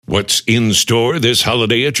What's in store this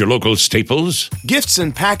holiday at your local Staples? Gifts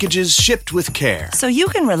and packages shipped with care. So you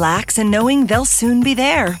can relax in knowing they'll soon be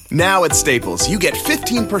there. Now at Staples, you get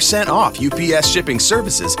 15% off UPS shipping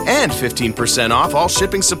services and 15% off all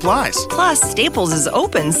shipping supplies. Plus, Staples is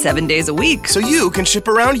open 7 days a week. So you can ship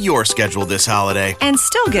around your schedule this holiday. And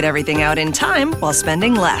still get everything out in time while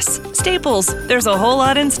spending less. Staples, there's a whole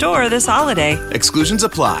lot in store this holiday. Exclusions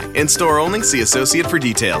apply. In store only. See associate for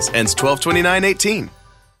details. Ends 12/29/18.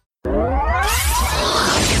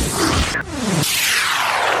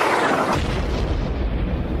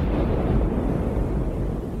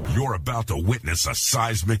 You're about to witness a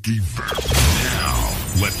seismic event. Now,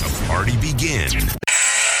 let the party begin.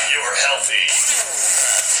 Your healthy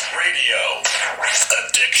radio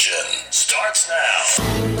addiction starts now.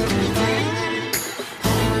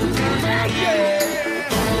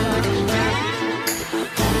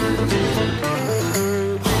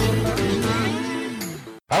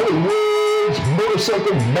 Hollywood's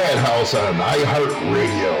Motorcycle Madhouse on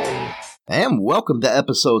iHeartRadio. And welcome to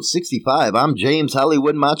episode 65. I'm James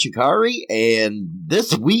Hollywood Machikari, and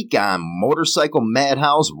this week on Motorcycle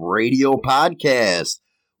Madhouse Radio Podcast,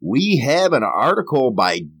 we have an article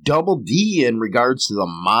by Double D in regards to the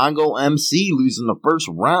Mongol MC losing the first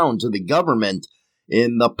round to the government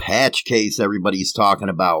in the patch case everybody's talking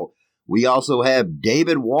about. We also have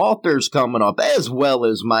David Walters coming up, as well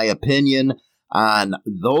as my opinion on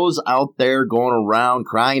those out there going around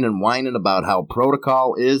crying and whining about how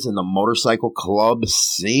protocol is in the motorcycle club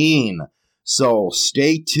scene. So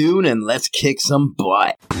stay tuned and let's kick some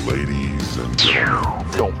butt. Ladies and gentlemen.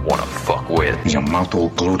 Don't want to fuck with. Your mouth all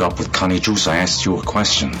glued up with Connie juice. I asked you a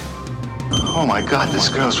question. Oh my God, this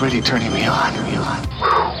girl's really turning me on.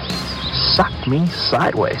 Suck me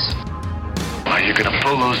sideways. Are you gonna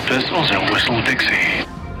pull those pistols and whistle Dixie?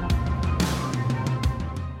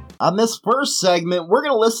 On this first segment, we're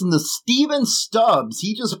going to listen to Steven Stubbs.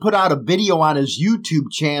 He just put out a video on his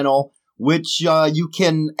YouTube channel, which you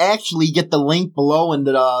can actually get the link below in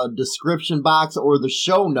the description box or the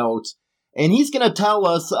show notes. And he's going to tell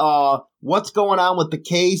us what's going on with the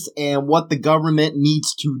case and what the government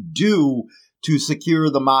needs to do to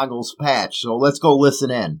secure the Mongols patch. So let's go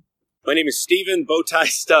listen in. My name is Steven Bowtie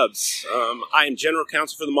Stubbs. I am general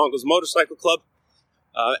counsel for the Mongols Motorcycle Club.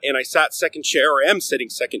 And I sat second chair, or am sitting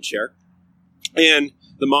second chair, in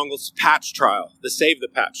the Mongols patch trial, the Save the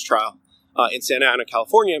Patch trial in Santa Ana,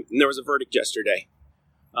 California. And there was a verdict yesterday.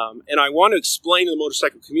 And I want to explain to the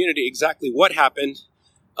motorcycle community exactly what happened,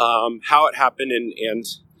 how it happened, and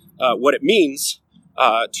what it means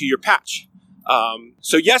to your patch.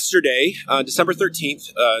 So yesterday, December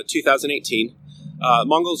 13th, 2018,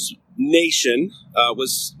 Mongols Nation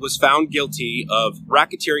was found guilty of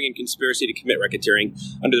racketeering and conspiracy to commit racketeering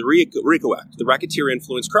under the RICO Act, the Racketeer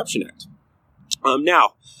Influence Corruption Act.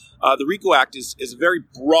 Now, the RICO Act is a very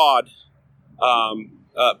broad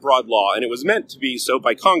law, and it was meant to be so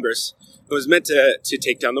by Congress. It was meant to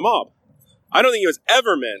take down the mob. I don't think it was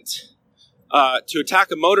ever meant to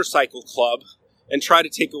attack a motorcycle club and try to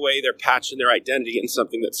take away their patch and their identity and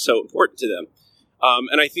something that's so important to them.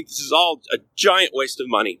 And I think this is all a giant waste of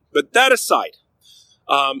money. But that aside,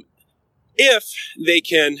 if they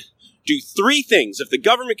can do three things, if the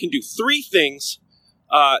government can do three things,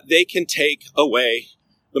 they can take away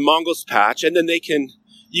the Mongols patch, and then they can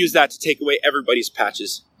use that to take away everybody's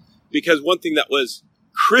patches. Because one thing that was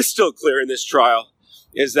crystal clear in this trial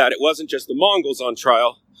is that it wasn't just the Mongols on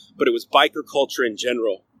trial, but it was biker culture in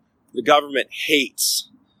general. The government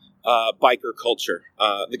hates biker culture.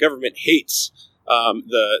 The government hates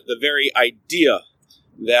the very idea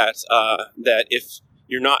that if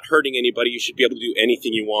you're not hurting anybody, you should be able to do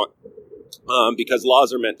anything you want, because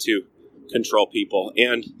laws are meant to control people,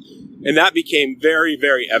 and that became very,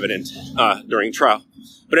 very evident during trial.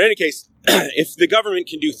 But in any case, if the government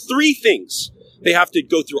can do three things, they have to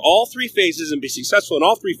go through all three phases and be successful in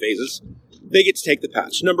all three phases. They get to take the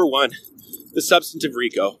patch. Number one, the substantive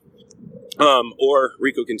RICO, or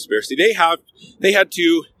RICO conspiracy. They had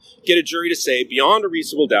to get a jury to say beyond a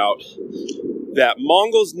reasonable doubt that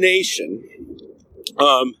Mongols Nation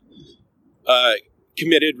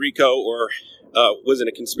committed RICO or was in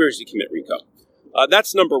a conspiracy to commit RICO.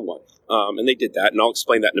 That's number one, and they did that, and I'll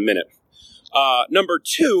explain that in a minute. Number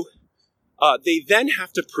two, they then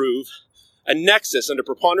have to prove a nexus under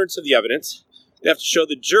preponderance of the evidence. They have to show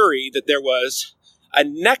the jury that there was a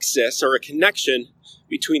nexus or a connection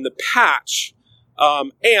between the patch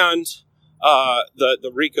and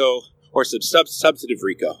the RICO or substantive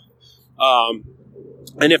RICO.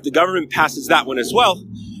 And if the government passes that one as well,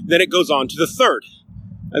 then it goes on to the third.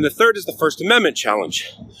 And the third is the First Amendment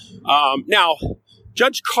challenge. Now,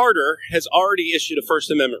 Judge Carter has already issued a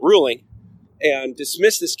First Amendment ruling and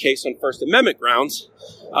dismissed this case on First Amendment grounds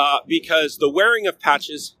because the wearing of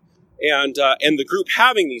patches and the group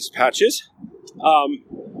having these patches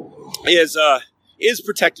is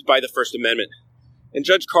protected by the First Amendment. And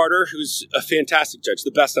Judge Carter, who's a fantastic judge,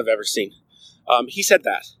 the best I've ever seen, he said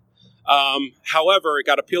that. However, it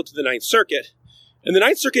got appealed to the Ninth Circuit, and the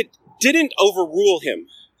Ninth Circuit didn't overrule him.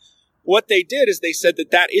 What they did is they said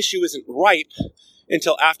that issue isn't ripe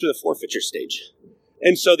until after the forfeiture stage.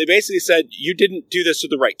 And so they basically said, you didn't do this at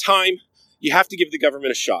the right time. You have to give the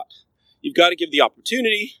government a shot. You've got to give the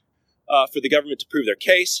opportunity for the government to prove their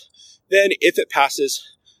case. Then if it passes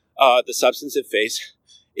the substantive phase,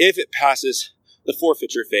 if it passes the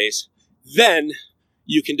forfeiture phase, then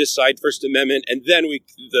you can decide First Amendment, and then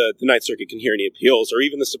the Ninth Circuit can hear any appeals, or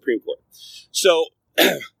even the Supreme Court. So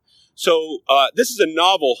this is a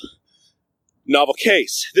novel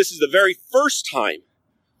case. This is the very first time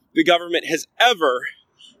the government has ever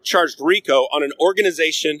charged RICO on an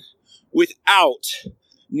organization without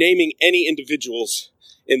naming any individuals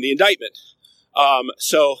in the indictment.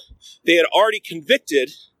 So they had already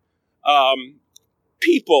convicted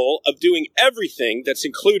people of doing everything that's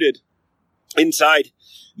included inside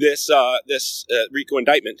this RICO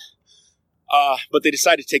indictment. But they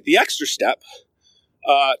decided to take the extra step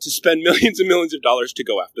to spend millions and millions of dollars to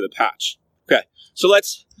go after the patch. Okay, so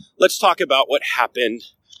let's talk about what happened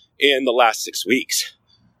in the last 6 weeks.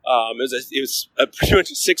 It was pretty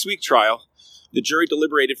much a 6-week trial. The jury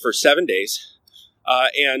deliberated for 7 days,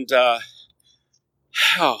 and the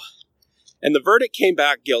verdict came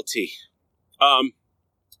back guilty.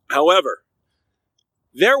 However,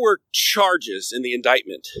 there were charges in the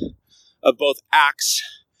indictment of both acts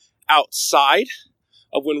outside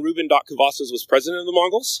of when Ruben.Kavazos was president of the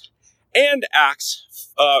Mongols and acts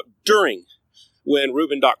during when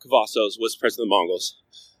Ruben.Kavazos was president of the Mongols.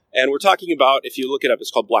 And we're talking about, if you look it up,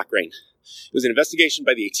 it's called Black Rain. It was an investigation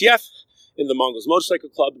by the ATF in the Mongols Motorcycle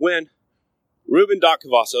Club when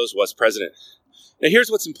Ruben.Kavazos was president. Now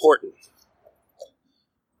here's what's important.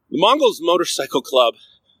 The Mongols Motorcycle Club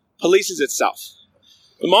polices itself.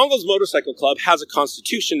 The Mongols Motorcycle Club has a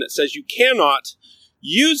constitution that says you cannot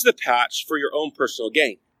use the patch for your own personal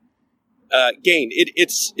gain.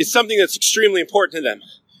 It's something that's extremely important to them.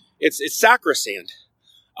 It's sacrosanct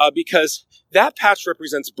because that patch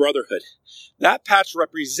represents brotherhood. That patch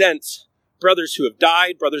represents brothers who have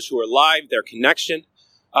died, brothers who are alive, their connection.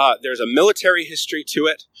 There's a military history to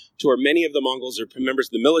it, to where many of the Mongols are members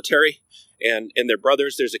of the military and their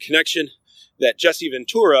brothers. There's a connection that Jesse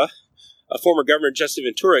Ventura, former Governor Jesse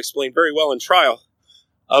Ventura, explained very well in trial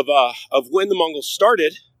of when the Mongols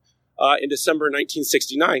started in December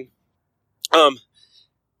 1969.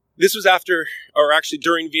 This was after, or actually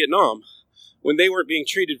during Vietnam, when they weren't being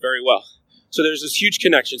treated very well. So there's this huge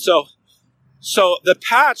connection. So the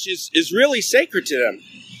patch is really sacred to them.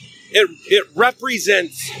 It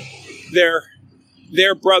represents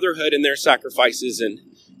their brotherhood and their sacrifices and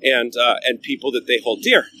people that they hold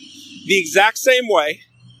dear. The exact same way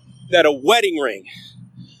that a wedding ring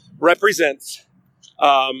represents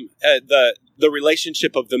the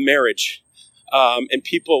relationship of the marriage, and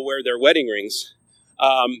people wear their wedding rings.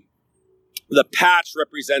 The patch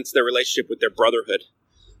represents their relationship with their brotherhood.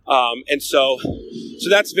 And so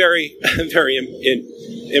that's very, very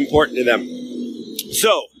important to them.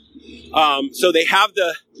 So they have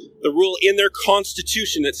the rule in their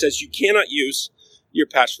constitution that says you cannot use your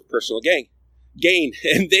patch for personal gain,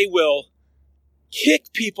 and they will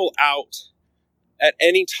kick people out at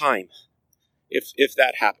any time if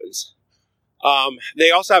that happens.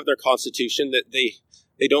 They also have their constitution that they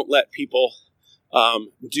don't let people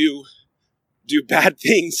do bad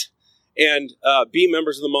things and be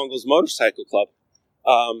members of the Mongols Motorcycle Club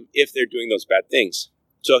if they're doing those bad things.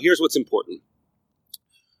 So here's what's important.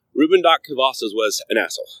 Ruben.Kavazos was an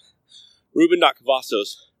asshole.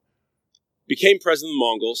 Ruben.Kavazos became president of the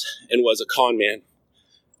Mongols and was a con man.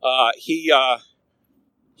 He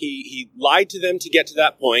lied to them to get to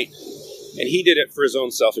that point, and he did it for his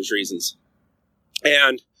own selfish reasons.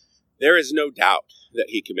 And there is no doubt that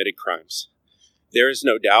he committed crimes. There is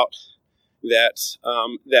no doubt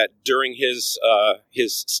that during his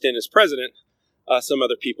stint as president, some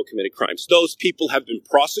other people committed crimes. Those people have been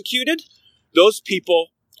prosecuted. Those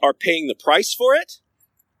people are paying the price for it.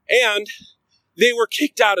 And they were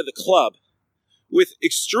kicked out of the club with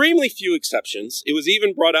extremely few exceptions. It was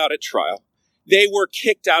even brought out at trial. They were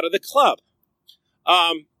kicked out of the club.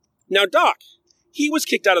 Now, Doc, he was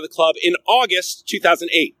kicked out of the club in August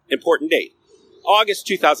 2008. Important date. August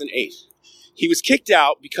 2008. He was kicked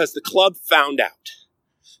out because the club found out.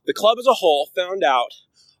 The club as a whole found out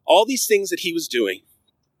all these things that he was doing,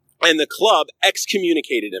 and the club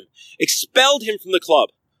excommunicated him, expelled him from the club.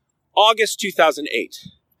 August 2008.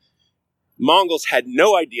 Mongols had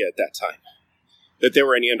no idea at that time that there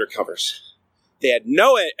were any undercovers. They had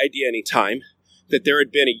no idea any time that there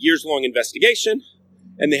had been a years-long investigation,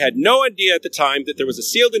 and they had no idea at the time that there was a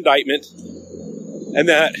sealed indictment, and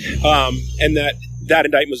that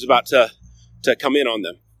indictment was about to come in on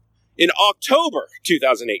them. In October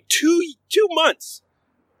 2008, two months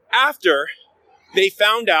after they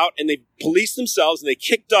found out and they policed themselves and they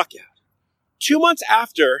kicked Duck out, 2 months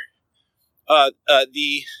after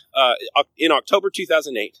in October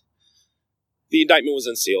 2008, the indictment was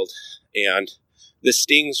unsealed, and the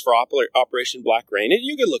stings for Operation Black Rain, and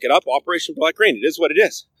you can look it up, Operation Black Rain, it is what it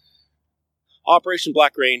is. Operation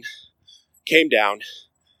Black Rain came down,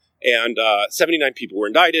 and 79 people were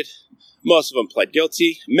indicted. Most of them pled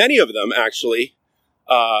guilty. Many of them, actually,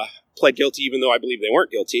 pled guilty, even though I believe they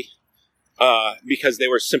weren't guilty, because they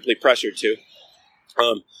were simply pressured to.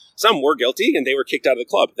 Some were guilty, and they were kicked out of the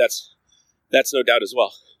club. That's no doubt as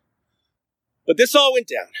well. But this all went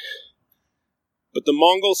down. But the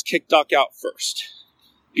Mongols kicked Duck out first,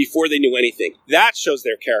 before they knew anything. That shows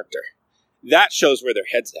their character. That shows where their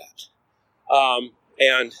head's at.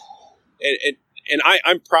 And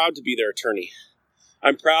I'm proud to be their attorney.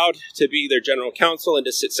 I'm proud to be their general counsel and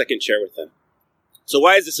to sit second chair with them. So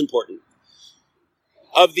why is this important?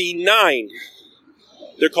 Of the 9,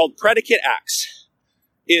 they're called predicate acts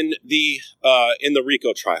in the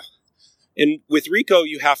RICO trial. And with RICO,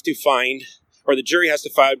 you have to find, or the jury has to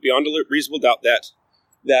find beyond a reasonable doubt that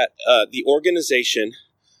the organization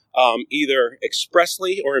either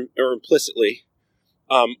expressly or implicitly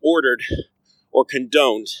ordered or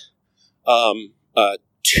condoned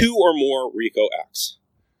 2 or more RICO acts,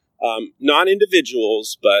 not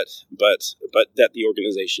individuals, but that the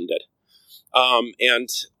organization did. And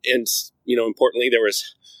importantly, there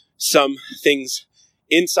was some things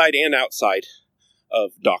inside and outside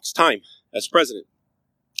of Doc's time as president.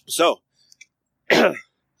 So,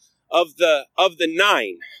 of the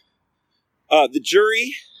 9, the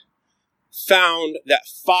jury found that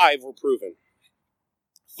 5 were proven.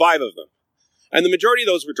 5 of them. And the majority of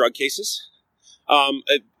those were drug cases.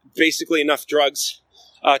 Basically enough drugs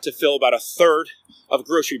to fill about a third of a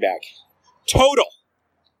grocery bag. Total.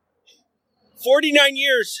 49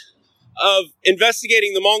 years of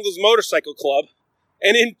investigating the Mongols Motorcycle Club.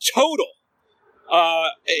 And in total,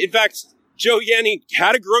 in fact, Joe Yanni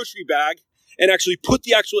had a grocery bag and actually put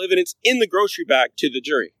the actual evidence in the grocery bag to the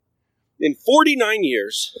jury. In 49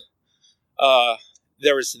 years,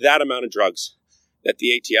 there was that amount of drugs that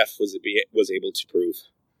the ATF was able to prove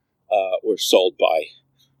were sold by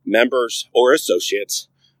members or associates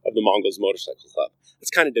of the Mongols Motorcycle Club. It's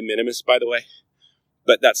kind of de minimis, by the way,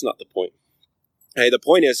 but that's not the point. Hey, the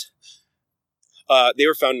point is, they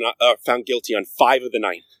were found guilty on 5 of the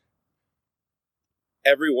 9.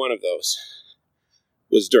 Every one of those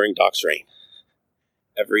was during Doc's reign.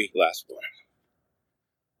 Every last one.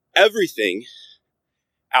 Everything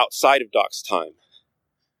outside of Doc's time,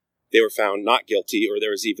 they were found not guilty, or there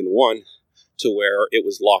was even one to where it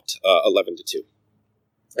was locked 11-2.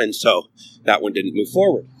 And so that one didn't move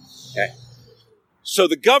forward. Okay. So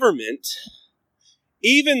the government,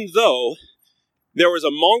 even though there was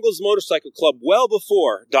a Mongols Motorcycle Club well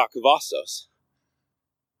before Doc Cavazos,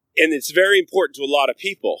 and it's very important to a lot of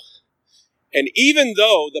people, and even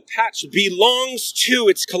though the patch belongs to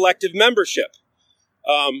its collective membership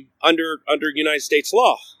under United States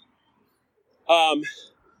law,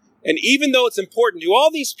 and even though it's important to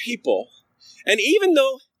all these people, and even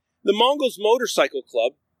though the Mongols Motorcycle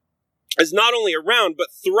Club is not only around,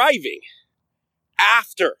 but thriving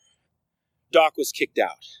after Doc was kicked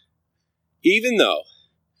out, even though,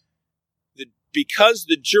 because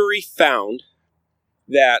the jury found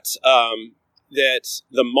that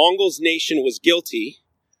the Mongols nation was guilty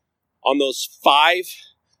on those 5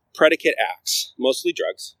 predicate acts, mostly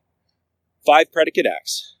drugs, 5 predicate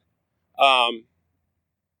acts,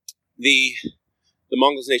 the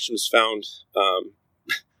Mongols nation was found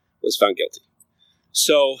guilty.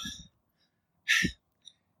 So,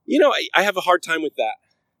 I have a hard time with that.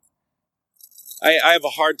 I have a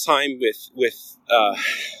hard time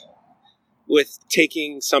with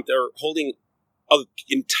taking something or holding an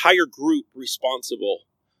entire group responsible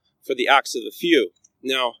for the acts of the few.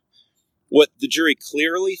 Now, what the jury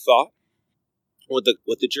clearly thought, what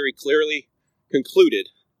the jury clearly concluded,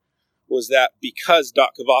 was that because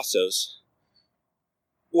Doc Cavazos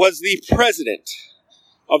was the president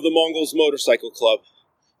of the Mongols Motorcycle Club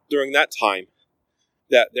during that time,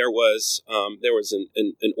 that there was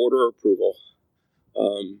an order of approval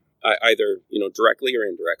either directly or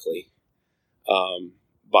indirectly,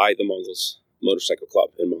 by the Mongols Motorcycle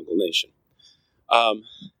Club and Mongol Nation.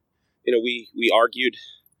 We argued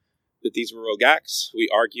that these were rogue acts. We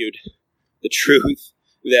argued the truth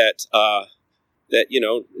that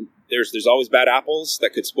there's always bad apples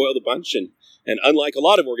that could spoil the bunch, and unlike a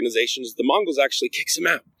lot of organizations, the Mongols actually kicks them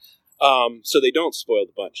out, so they don't spoil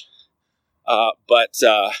the bunch. But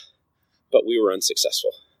we were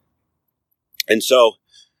unsuccessful, and so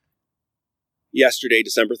yesterday,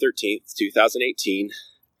 December 13th, 2018,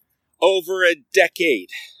 over a decade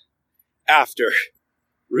after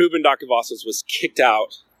Ruben Darkavasas was kicked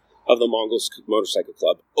out of the Mongols Motorcycle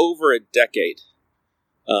Club, over a decade,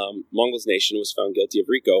 Mongols Nation was found guilty of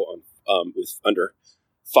RICO under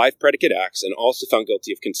 5 predicate acts, and also found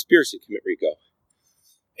guilty of conspiracy to commit RICO.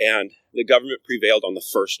 And the government prevailed on the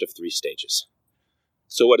first of 3 stages.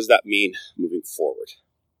 So what does that mean moving forward?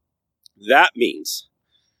 That means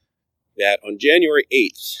that on January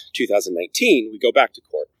 8th, 2019, we go back to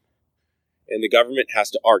court, and the government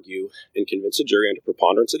has to argue and convince a jury under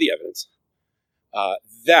preponderance of the evidence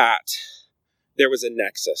that there was a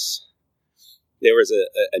nexus. There was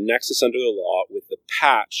a nexus under the law with the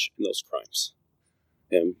patch in those crimes.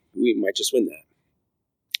 And we might just win that.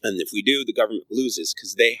 And if we do, the government loses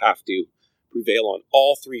because they have to prevail on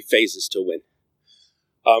all 3 phases to win.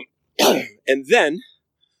 And then,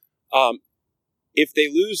 if they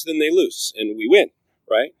lose, then they lose, and we win,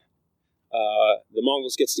 right? The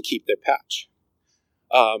Mongols gets to keep their patch.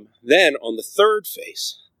 Then on the 3rd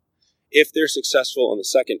phase, if they're successful on the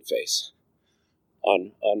 2nd phase,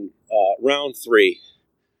 on round 3,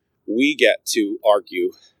 we get to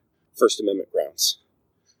argue First Amendment grounds.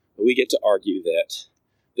 We get to argue that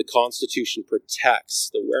the Constitution protects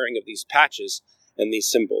the wearing of these patches and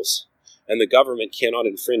these symbols, and the government cannot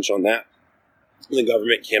infringe on that. The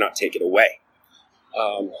government cannot take it away.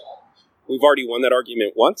 We've already won that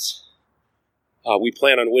argument once. We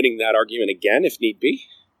plan on winning that argument again if need be.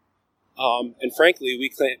 And frankly,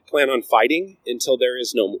 we plan on fighting until there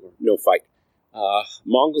is no fight.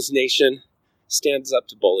 Mongols Nation stands up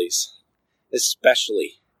to bullies,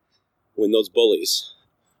 especially when those bullies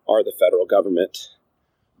are the federal government.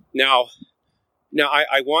 Now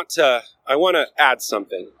I want to add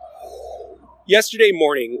something. Yesterday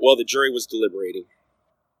morning, while the jury was deliberating,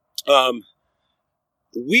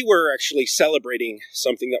 we were actually celebrating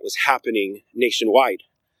something that was happening nationwide,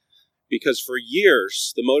 because for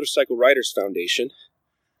years the Motorcycle Riders Foundation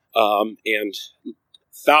and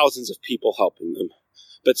thousands of people helping them,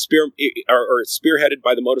 but spearheaded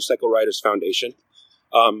by the Motorcycle Riders Foundation.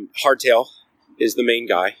 Hardtail is the main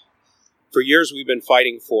guy. For years, we've been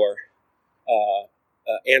fighting for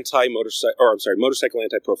motorcycle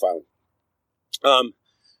anti-profiling.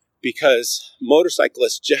 Because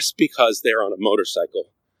motorcyclists, just because they're on a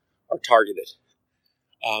motorcycle, are targeted.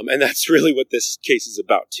 And that's really what this case is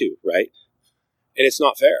about too, right? And it's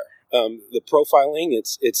not fair. The profiling,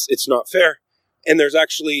 it's not fair. And there's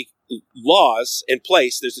actually laws in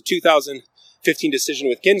place. There's a 2015 decision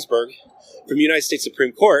with Ginsburg from the United States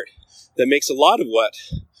Supreme Court that makes a lot of what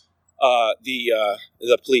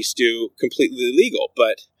the police do completely illegal,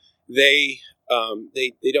 but they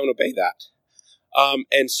don't obey that.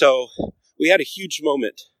 And so we had a huge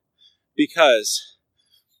moment because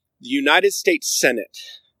the United States Senate,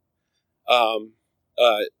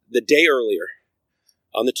 the day earlier,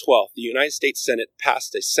 on the 12th, the United States Senate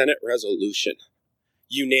passed a Senate resolution,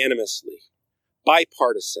 unanimously,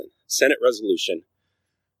 bipartisan Senate resolution,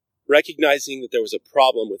 recognizing that there was a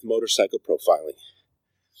problem with motorcycle profiling,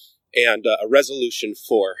 and a resolution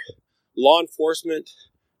for law enforcement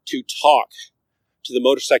to talk to the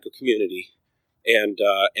motorcycle community and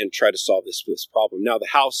try to solve this problem. Now, the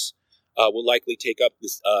House will likely take up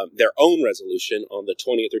their own resolution on the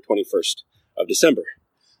 20th or 21st of December.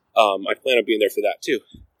 I plan on being there for that too.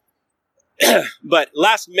 But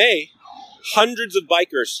last May, hundreds of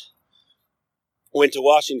bikers went to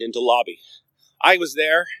Washington to lobby. I was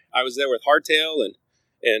there with Hardtail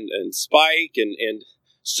and Spike and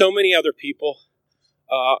so many other people,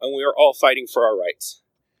 and we were all fighting for our rights.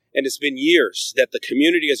 And it's been years that the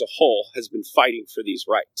community as a whole has been fighting for these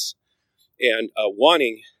rights and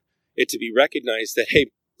wanting it to be recognized that,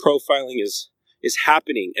 hey, profiling is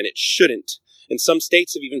happening and it shouldn't. And some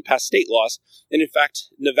states have even passed state laws. And in fact,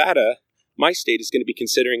 Nevada, my state, is going to be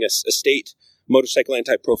considering a state motorcycle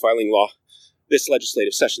anti-profiling law this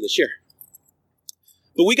legislative session this year.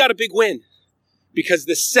 But we got a big win because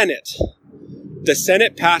the Senate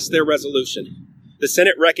passed their resolution. The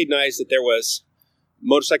Senate recognized that there was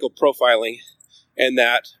motorcycle profiling and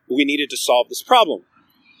that we needed to solve this problem.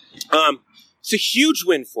 It's a huge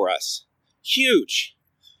win for us. Huge.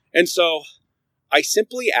 And so I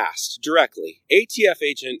simply asked directly, ATF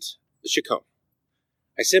agent Chacon,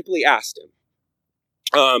 I simply asked him,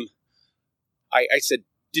 I said,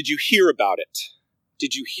 did you hear about it?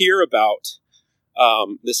 Did you hear about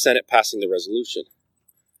the Senate passing the resolution?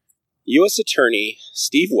 U.S. Attorney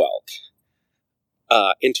Steve Welk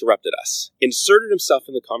interrupted us, inserted himself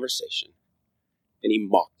in the conversation, and he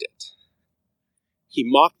mocked it. He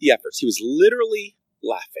mocked the efforts. He was literally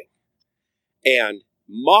laughing and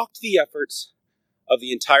mocked the efforts of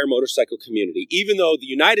the entire motorcycle community, even though the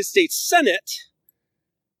United States Senate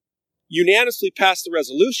unanimously passed the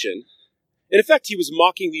resolution. In effect, he was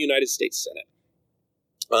mocking the United States Senate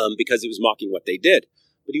because he was mocking what they did,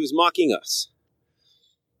 but he was mocking us.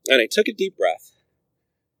 And I took a deep breath,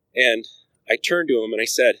 and I turned to him and I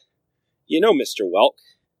said, you know, Mr. Welk,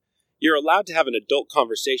 you're allowed to have an adult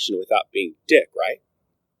conversation without being a dick, right?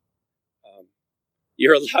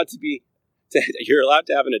 You're allowed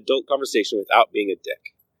to have an adult conversation without being a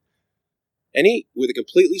dick. And he, with a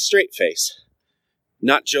completely straight face,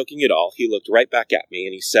 not joking at all, he looked right back at me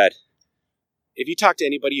and he said, if you talk to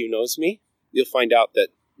anybody who knows me, you'll find out that,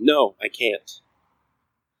 no, I can't.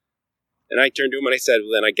 And I turned to him and I said,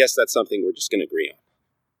 well, then I guess that's something we're just going to agree on.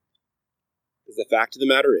 Because the fact of the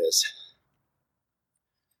matter is,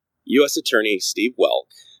 U.S. Attorney Steve Welk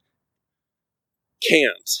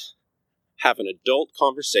can't have an adult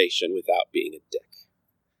conversation without being a dick,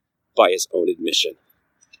 by his own admission,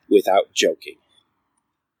 without joking.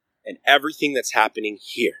 And everything that's happening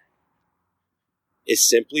here is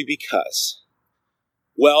simply because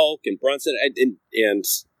Welk and Brunson and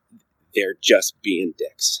they're just being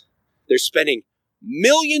dicks. They're spending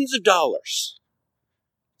millions of dollars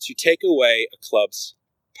to take away a club's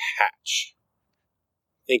patch.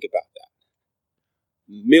 Think about that.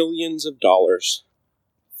 Millions of dollars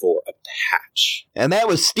for a patch. And that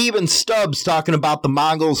was Steven Stubbs talking about the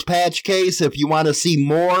Mongols patch case. If you want to see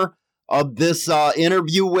more of this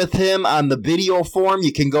interview with him on the video form,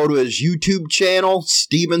 you can go to his YouTube channel,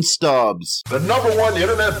 Steven Stubbs. The #1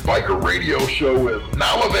 internet biker radio show is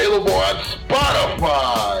now available on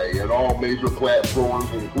Spotify and all major platforms,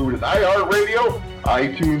 including iHeartRadio,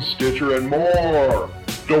 iTunes, Stitcher, and more.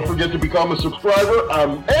 Don't forget to become a subscriber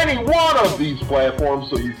on any one of these platforms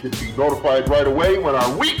so you can be notified right away when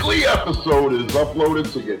our weekly episode is uploaded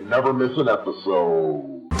so you never miss an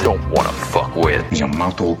episode. Don't wanna fuck with. Your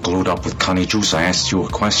mouth all glued up with Connie Juice, I asked you a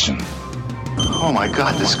question. Oh my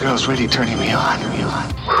God, this girl's really turning me on.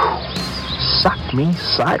 Suck me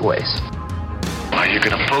sideways. Are you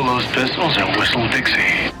gonna pull those pistols or whistle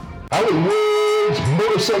Dixie? Hollywood's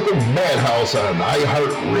Motorcycle Madhouse on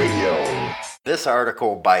iHeartRadio. This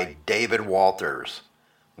article by David Walters.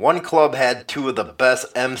 One club had two of the best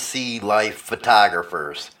MC life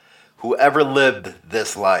photographers who ever lived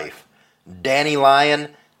this life. Danny Lyon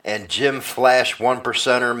and Jim Flash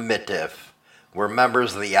 1%er Mitif were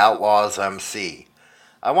members of the Outlaws MC.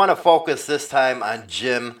 I want to focus this time on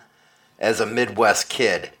Jim as a Midwest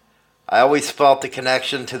kid. I always felt the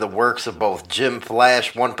connection to the works of both Jim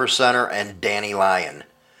Flash 1%er and Danny Lyon.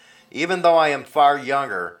 Even though I am far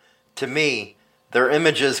younger, to me, their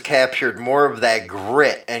images captured more of that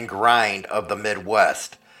grit and grind of the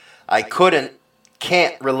Midwest. I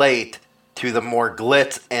can't relate to the more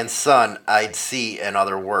glitz and sun I'd see in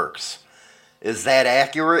other works. Is that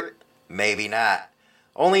accurate? Maybe not.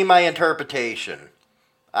 Only my interpretation.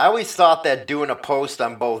 I always thought that doing a post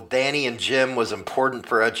on both Danny and Jim was important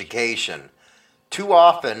for education. Too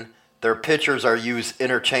often, their pictures are used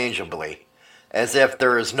interchangeably, as if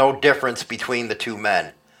there is no difference between the two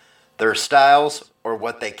men, their styles, or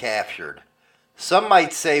what they captured. Some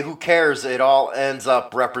might say, who cares, it all ends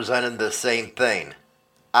up representing the same thing.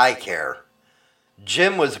 I care.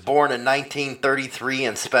 Jim was born in 1933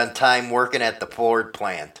 and spent time working at the Ford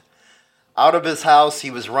plant. Out of his house,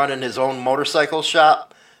 he was running his own motorcycle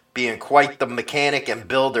shop. Being quite the mechanic and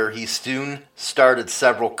builder, he soon started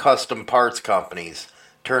several custom parts companies,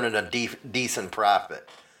 turning a decent profit.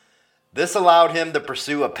 This allowed him to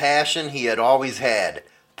pursue a passion he had always had,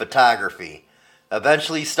 photography,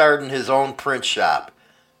 eventually starting his own print shop.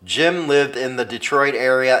 Jim lived in the Detroit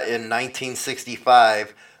area in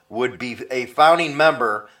 1965, would be a founding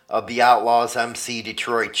member of the Outlaws MC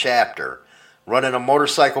Detroit chapter. Running a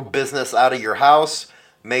motorcycle business out of your house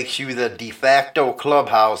makes you the de facto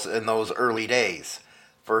clubhouse in those early days.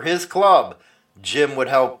 For his club, Jim would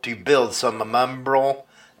help to build some memorable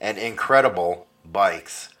and incredible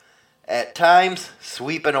bikes. At times,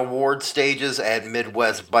 sweeping award stages at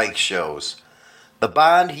Midwest bike shows. The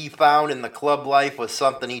bond he found in the club life was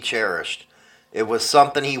something he cherished. It was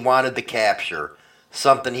something he wanted to capture,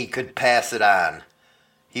 something he could pass it on.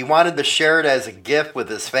 He wanted to share it as a gift with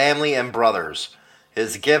his family and brothers.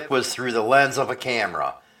 His gift was through the lens of a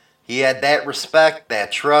camera. He had that respect,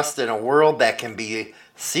 that trust in a world that can be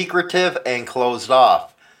secretive and closed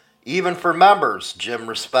off. Even for members, Jim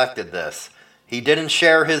respected this. He didn't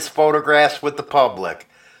share his photographs with the public.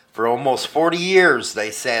 For almost 40 years,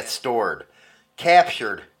 they sat stored,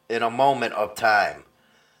 captured in a moment of time.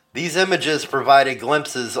 These images provided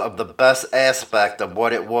glimpses of the best aspect of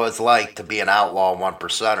what it was like to be an outlaw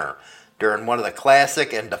one-percenter during one of the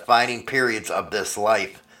classic and defining periods of this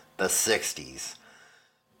life, the 60s.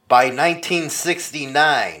 By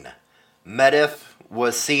 1969, Madhouse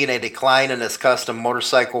was seeing a decline in his custom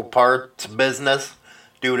motorcycle parts business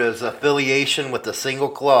due to his affiliation with a single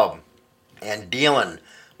club and dealing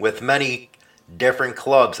with many different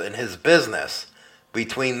clubs in his business.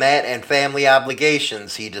 Between that and family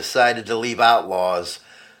obligations, he decided to leave Outlaws.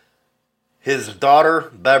 His daughter,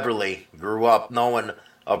 Beverly, grew up knowing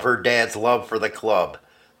of her dad's love for the club,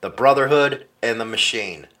 the brotherhood, and the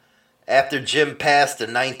machine. After Jim passed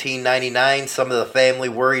in 1999, some of the family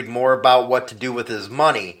worried more about what to do with his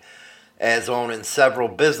money, as owning several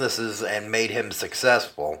businesses and made him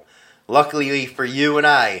successful. Luckily for you and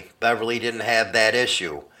I, Beverly didn't have that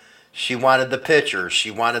issue. She wanted the pictures.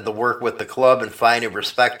 She wanted to work with the club and find a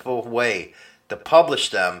respectful way to publish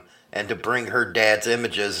them and to bring her dad's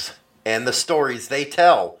images and the stories they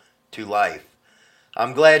tell to life.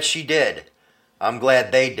 I'm glad she did. I'm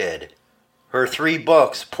glad they did. Her 3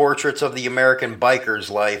 books, Portraits of the American Biker's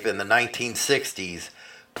Life in the 1960s,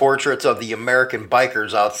 Portraits of the American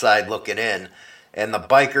Bikers Outside Looking In, and The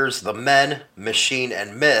Bikers, the Men, Machine,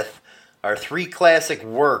 and Myth, are 3 classic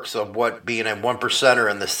works of what being a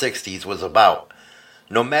one-percenter in the 60s was about.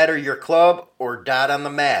 No matter your club or dot on the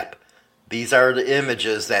map, these are the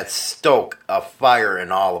images that stoke a fire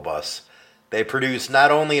in all of us. They produce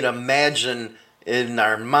not only an imagine in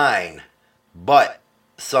our mind, but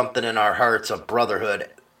something in our hearts of brotherhood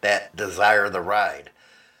that desire the ride.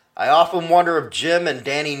 I often wonder if Jim and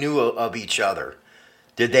Danny knew of each other.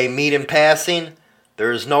 Did they meet in passing?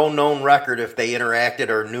 There is no known record if they interacted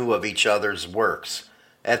or knew of each other's works.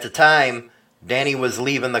 At the time, Danny was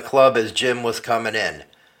leaving the club as Jim was coming in.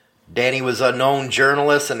 Danny was a known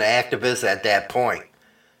journalist and activist at that point.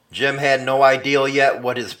 Jim had no idea yet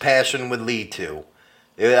what his passion would lead to.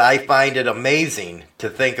 I find it amazing to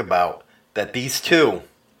think about that these two,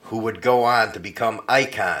 who would go on to become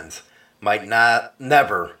icons, might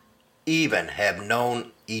never even have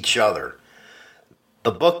known each other.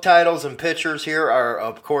 The book titles and pictures here are,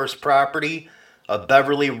 of course, property of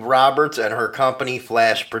Beverly Roberts and her company,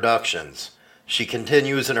 Flash Productions. She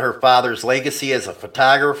continues in her father's legacy as a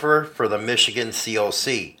photographer for the Michigan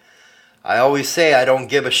COC. I always say I don't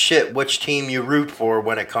give a shit which team you root for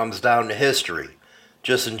when it comes down to history.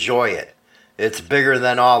 Just enjoy it. It's bigger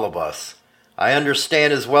than all of us. I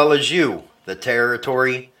understand as well as you the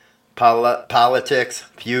territory, politics,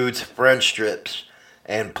 feuds, friendships,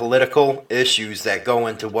 and political issues that go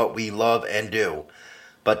into what we love and do.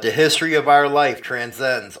 But the history of our life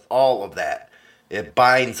transcends all of that. It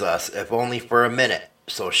binds us, if only for a minute.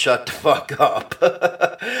 So shut the fuck up.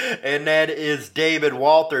 And that is David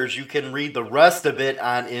Walters. You can read the rest of it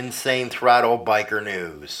on Insane Throttle Biker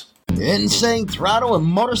News. Insane Throttle and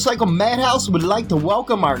Motorcycle Madhouse would like to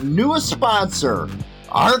welcome our newest sponsor,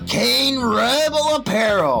 Arcane Rebel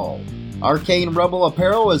Apparel. Arcane Rebel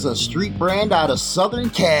Apparel is a street brand out of Southern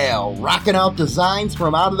Cal, rocking out designs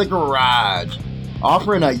from out of the garage,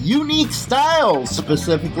 offering a unique style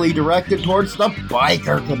specifically directed towards the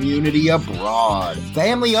biker community abroad.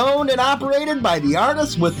 Family owned and operated by the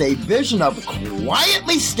artists with a vision of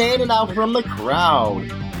quietly standing out from the crowd.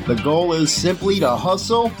 The goal is simply to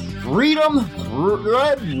hustle freedom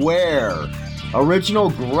threadwear.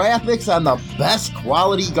 Original graphics on the best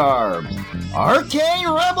quality garb. Arcane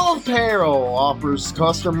Rebel Apparel offers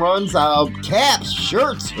custom runs of caps,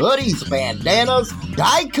 shirts, hoodies, bandanas,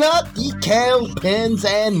 die-cut, decals, pins,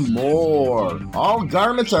 and more. All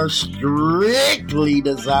garments are strictly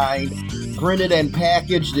designed, printed, and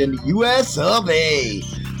packaged in the US of A.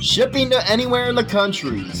 Shipping to anywhere in the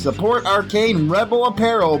country. Support Arcane Rebel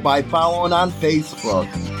Apparel by following on Facebook.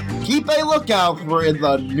 Keep a lookout for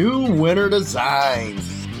the new winter designs.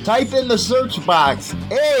 Type in the search box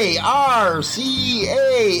ARCANE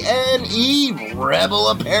Rebel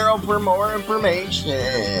Apparel for more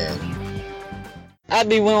information. I'd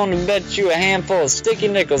be willing to bet you a handful of sticky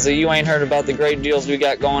nickels that you ain't heard about the great deals we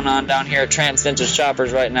got going on down here at Trans Vintage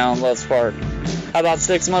Shoppers right now in Loves Park. How about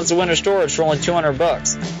 6 months of winter storage for only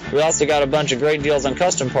 $200? We also got a bunch of great deals on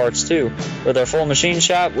custom parts too. With our full machine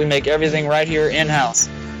shop, we make everything right here in-house.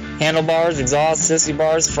 Handlebars, exhaust, sissy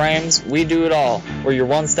bars, frames, we do it all. We're your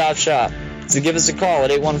one-stop shop. So give us a call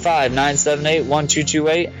at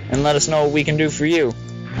 815-978-1228 and let us know what we can do for you.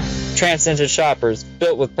 Transcendent Shoppers,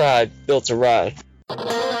 built with pride, built to ride.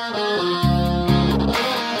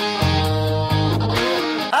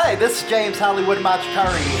 Hi, this is James Hollywood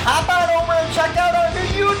Machikari. Hop on over and check out our new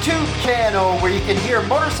YouTube channel where you can hear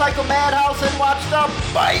Motorcycle Madhouse and watch the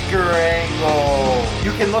Biker Angle.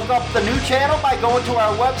 You can look up the new channel by going to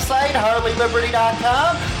our website,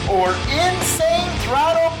 HarleyLiberty.com, or Insane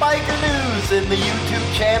Throttle Biker News in the YouTube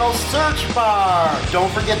channel search bar.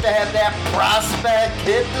 Don't forget to have that prospect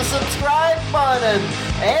hit the subscribe button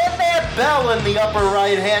and that bell in the upper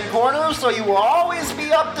right-hand corner so you will always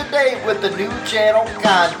be up to date with the new channel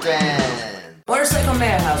content. Motorcycle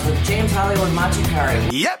Madhouse with James Hollywood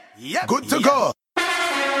Machikari. Yep, good to go.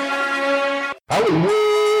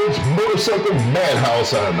 Hollywood's Motorcycle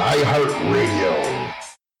Madhouse on iHeartRadio.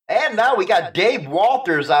 And now we got Dave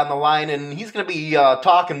Walters on the line, and he's going to be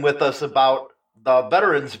talking with us about the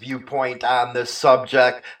veterans' viewpoint on this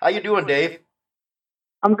subject. How you doing, Dave?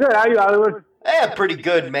 I'm good. How are you, Hollywood? Yeah, pretty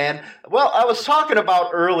good, man. Well, I was talking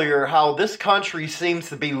about earlier how this country seems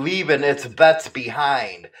to be leaving its vets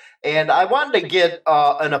behind. And I wanted to get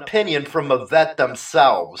an opinion from a vet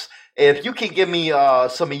themselves. If you can give me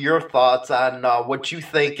some of your thoughts on what you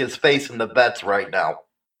think is facing the vets right now.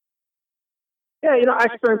 Yeah, I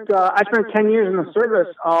spent 10 years in the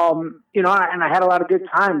service, and I had a lot of good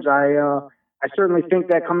times. I certainly think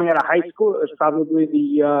that coming out of high school, it was probably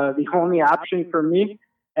the only option for me.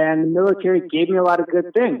 And the military gave me a lot of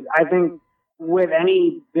good things. I think with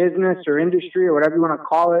any business or industry or whatever you want to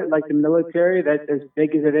call it, like the military, that's as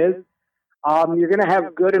big as it is, you're going to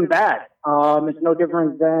have good and bad. It's no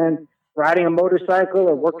different than riding a motorcycle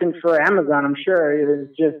or working for Amazon, I'm sure.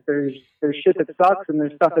 It's just there's shit that sucks and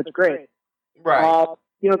there's stuff that's great. Right.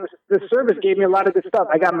 The service gave me a lot of good stuff.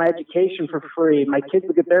 I got my education for free. My kids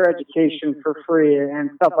would get their education for free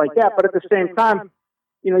and stuff like that. But at the same time,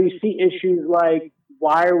 you see issues like,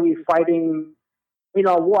 why are we fighting?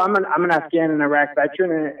 Well, I'm an Afghan and Iraq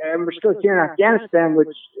veteran, and we're still here in Afghanistan, which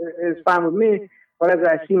is fine with me. But as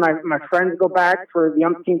I see my friends go back for the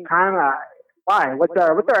umpteenth time, why? What's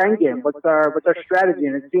our end game? What's our strategy?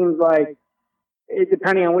 And it seems like,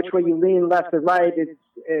 depending on which way you lean, left or right,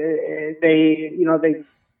 they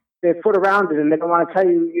foot around it, and they don't want to tell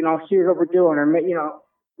you, here's what we're doing, or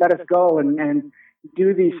let us go and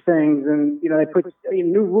do these things. And they put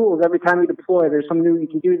new rules every time you deploy. There's some new, you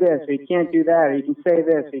can do this, or you can't do that, or you can say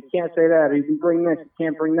this, or you can't say that, or you can bring this, you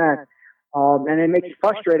can't bring that. And it makes it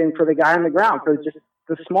frustrating for the guy on the ground, for just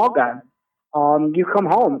the small guy. You come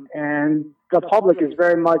home, and the public is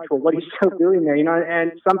very much, well, what are you still doing there?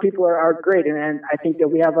 And some people are great, and I think that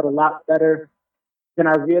we have it a lot better than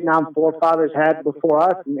our Vietnam forefathers had before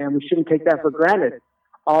us, and we shouldn't take that for granted.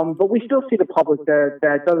 But we still see the public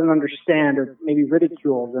that doesn't understand or maybe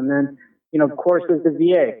ridiculed. And then, of course, there's the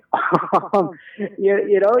VA.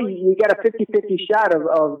 You get a 50-50 shot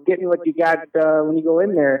of getting what you got when you go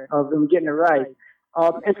in there, of them getting it right.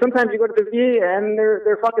 And sometimes you go to the VA and they're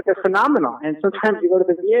phenomenal. And sometimes you go to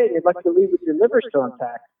the VA and you'd like to leave with your liver still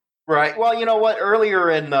intact. Right. Well, you know what? Earlier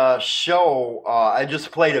in the show, I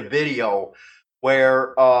just played a video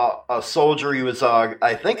where a soldier, he was,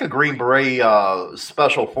 I think, a Green Beret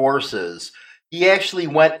Special Forces. He actually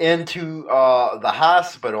went into the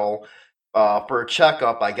hospital for a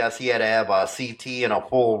checkup. I guess he had to have a CT and a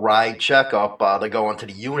full ride checkup to go into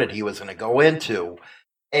the unit he was going to go into.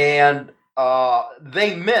 And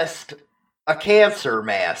they missed a cancer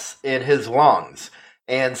mass in his lungs.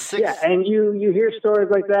 And you hear stories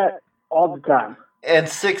like that all the time. And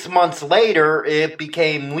 6 months later, it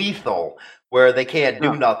became lethal, where they can't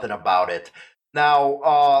do nothing about it.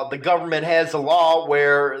 Now, the government has a law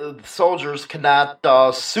where soldiers cannot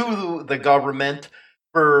sue the government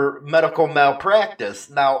for medical malpractice.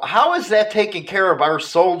 Now, how is that taking care of our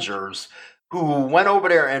soldiers who went over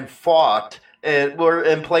there and fought and were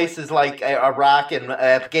in places like Iraq and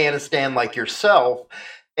Afghanistan, like yourself?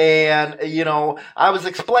 And, I was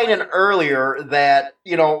explaining earlier that,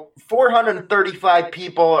 435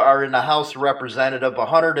 people are in the House of Representatives,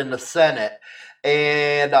 100 in the Senate,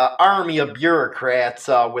 and army of bureaucrats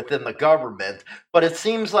within the government. But it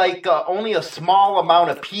seems like only a small amount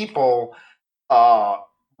of people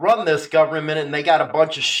run this government, and they got a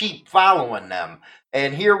bunch of sheep following them.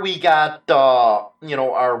 And here we got,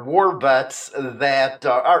 our war vets that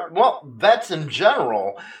vets in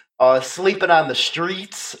general, sleeping on the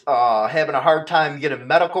streets, having a hard time getting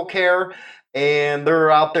medical care, and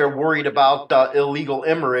they're out there worried about illegal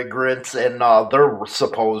immigrants and their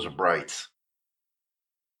supposed rights.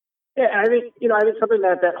 Yeah, I think something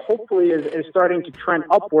that hopefully is starting to trend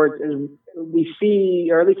upwards is we see,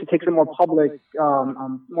 or at least it takes a more public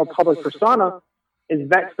persona, is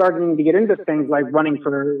vets starting to get into things like running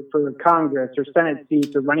for Congress or Senate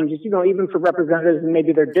seats, or running just even for representatives in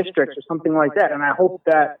maybe their districts or something like that. And I hope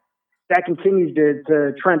that continues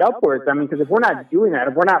to trend upwards. I mean, because if we're not doing that,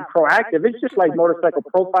 if we're not proactive, it's just like motorcycle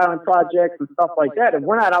profiling projects and stuff like that. If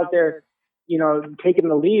we're not out there, taking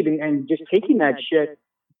the lead and just taking that shit,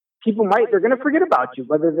 they're going to forget about you,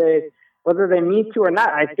 whether they need to or not.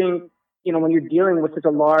 I think, when you're dealing with such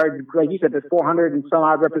a large, like you said, there's 400 and some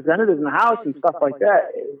odd representatives in the House and stuff like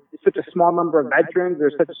that, it's such a small number of veterans,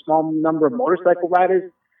 there's such a small number of motorcycle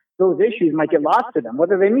riders, those issues might get lost to them,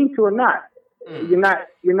 whether they mean to or not. You're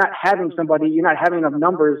not having enough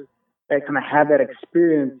numbers that kind of have that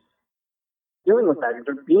experience dealing with veterans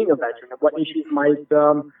or being a veteran, of what issues might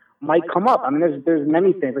come up. I mean, there's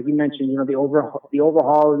many things, like you mentioned, the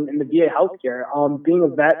overhaul in the VA healthcare. Being a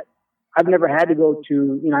vet, I've never had to go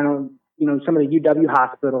to, some of the UW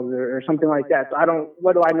hospitals or something like that. So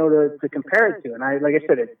what do I know to compare it to? And like I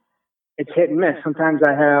said, it's hit and miss. Sometimes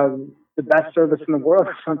I have the best service in the world.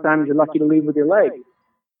 Sometimes you're lucky to leave with your leg.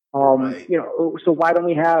 Right. So why don't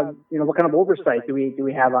we have, what kind of oversight do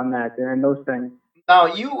we have on that and those things?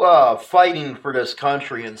 Now, you fighting for this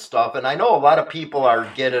country and stuff, and I know a lot of people are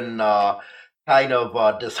getting kind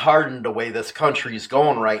of disheartened the way this country is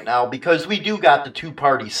going right now, because we do got the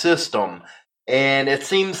two-party system, and it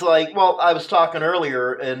seems like, well, I was talking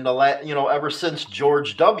earlier, in the ever since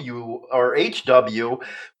George W. or H.W.,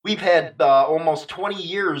 we've had almost 20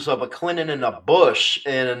 years of a Clinton and a Bush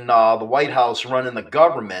in the White House running the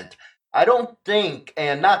government. I don't think,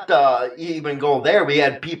 and not to even go there, we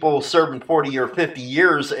had people serving 40 or 50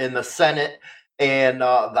 years in the Senate and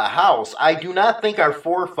the House. I do not think our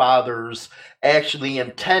forefathers actually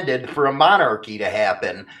intended for a monarchy to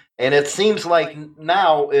happen. And it seems like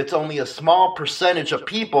now it's only a small percentage of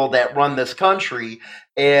people that run this country.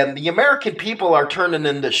 And the American people are turning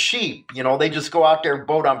into sheep. They just go out there and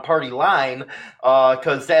vote on party line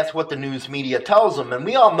because that's what the news media tells them. And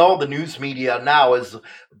we all know the news media now is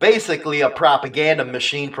basically a propaganda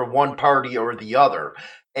machine for one party or the other.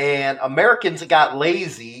 And Americans got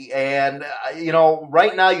lazy. And,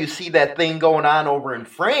 right now you see that thing going on over in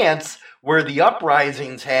France where the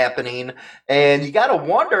uprising's happening. And you got to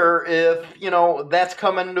wonder if, that's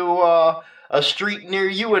coming to a street near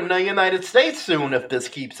you in the United States soon if this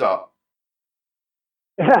keeps up.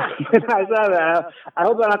 Yeah, I saw that. I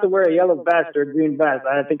hope I don't have to wear a yellow vest or a green vest.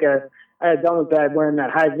 I think I had done with that wearing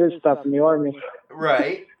that high vis stuff in the Army.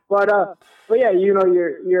 Right. But yeah,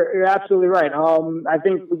 you're absolutely right. I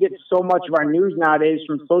think we get so much of our news nowadays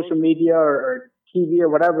from social media or TV or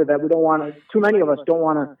whatever that we don't want to. Too many of us don't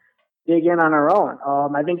want to dig in on our own.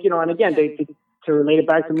 I think and again to relate it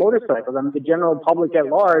back to motorcycles. I mean, the general public at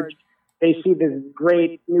large, they see this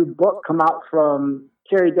great new book come out from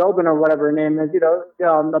Carrie Dobin or whatever her name is,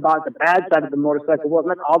 about the bad side of the motorcycle world.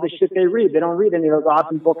 And that's all the shit they read. They don't read any of those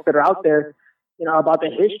awesome books that are out there, about the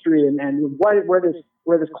history and where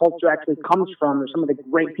this culture actually comes from, or some of the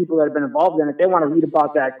great people that have been involved in it. They want to read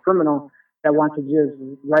about that criminal that wants to just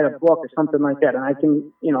write a book or something like that. And I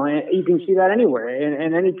can, you can see that anywhere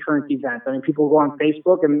in any current event. I mean, people go on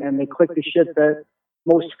Facebook and they click the shit that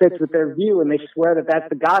most fits with their view, and they swear that that's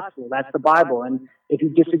the gospel, that's the Bible. And if you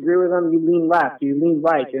disagree with them, you lean left, you lean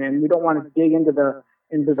right. And we don't want to dig into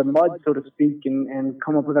the mud, so to speak, and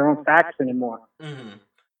come up with our own facts anymore. Mm-hmm.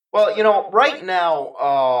 Well, right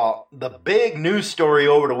now, the big news story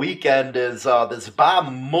over the weekend is this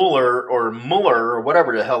Bob Mueller, or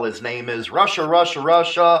whatever the hell his name is, Russia,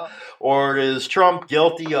 or is Trump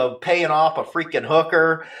guilty of paying off a freaking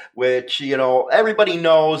hooker, which, everybody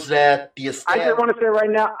knows that the I just want to say right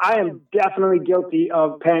now, I am definitely guilty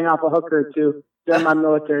of paying off a hooker or two during my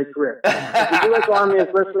military career. If the U.S. Army is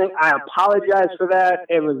listening, I apologize for that.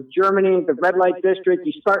 It was Germany, the red light district.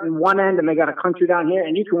 You start in one end and they got a country down here,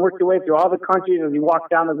 and you can work your way through all the countries as you walk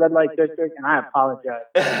down the red light district, and I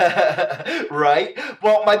apologize. Right.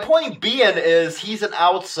 Well, my point being is he's an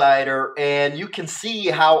outsider, and you can see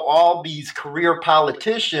how all these career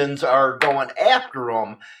politicians are going after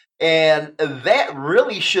him. And that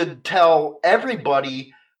really should tell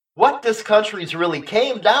everybody what this country's really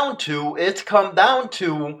came down to. It's come down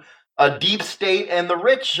to a deep state and the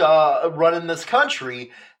rich running this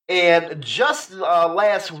country. And just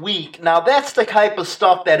last week, now that's the type of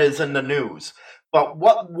stuff that is in the news. But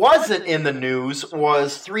what wasn't in the news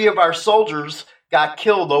was 3 of our soldiers got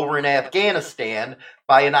killed over in Afghanistan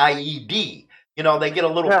by an IED. They get a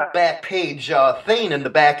little back page thing in the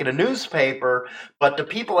back of the newspaper, but the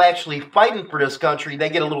people actually fighting for this country, they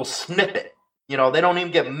get a little snippet. You know, they don't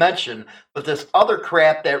even get mentioned, but this other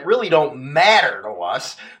crap that really don't matter to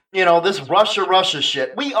us, you know, this Russia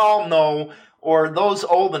shit, we all know, or those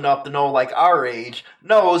old enough to know, like our age,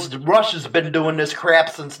 knows Russia's been doing this crap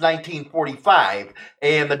since 1945,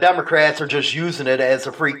 and the Democrats are just using it as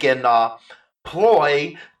a freaking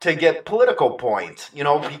ploy to get political points, you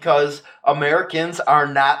know, because Americans are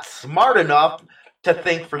not smart enough to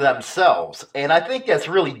think for themselves. And I think that's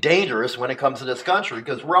really dangerous when it comes to this country,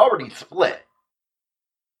 because we're already split.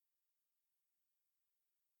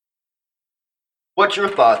 What's your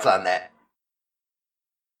thoughts on that?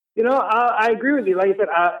 You know, I agree with you. Like I said,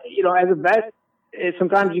 you know, as a vet,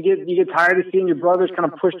 sometimes you get tired of seeing your brothers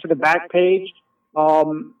kind of pushed to the back page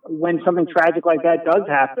when something tragic like that does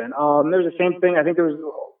happen. There's the same thing. I think there was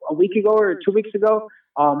a week ago or 2 weeks ago.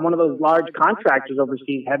 One of those large contractors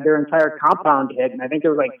overseas had their entire compound hit, and I think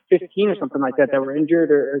there was like 15 or something like that were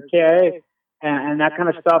injured or KIA, and that kind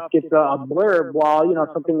of stuff gets a blurb. While, you know,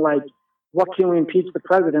 something like what can we impeach the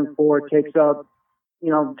president for takes up, you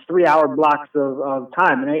know, 3-hour blocks of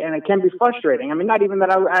time. And it can be frustrating. I mean, not even that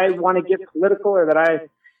I want to get political or that I,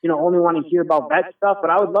 you know, only want to hear about that stuff, but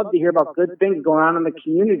I would love to hear about good things going on in the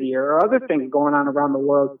community or other things going on around the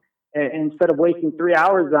world, instead of wasting 3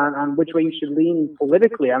 hours on which way you should lean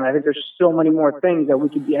politically. I mean, I think there's so many more things that we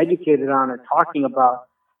could be educated on or talking about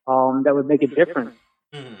that would make a difference.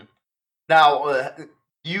 Mm-hmm.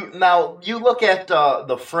 Now, you look at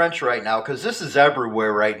the French right now, because this is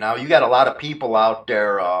everywhere right now. You got a lot of people out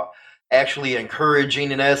there actually encouraging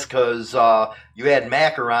this, because you had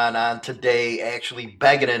Macron on today actually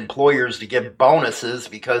begging employers to give bonuses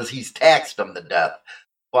because he's taxed them to death.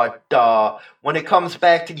 But when it comes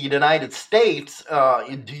back to the United States,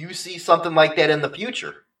 do you see something like that in the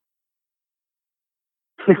future?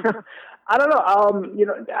 I don't know. You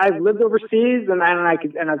know, I've lived overseas, and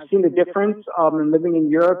I've seen the difference in living in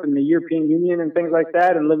Europe and the European Union and things like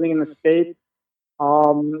that, and living in the States.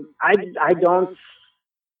 I don't.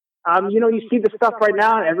 You know, you see the stuff right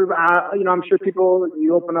now, and everybody. You know, I'm sure people.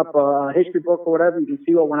 You open up a history book or whatever, you can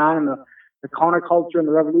see what went on in the counterculture and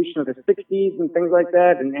the revolution of the '60s and things like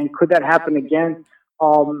that. And could that happen again?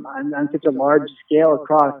 On such a large scale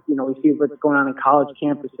across, you know, we see what's going on in college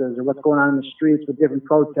campuses or what's going on in the streets with different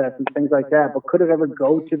protests and things like that. But could it ever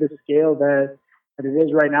go to the scale that it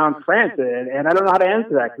is right now in France? And I don't know how to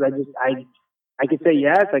answer that, because I could say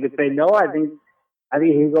yes, I could say no. I think it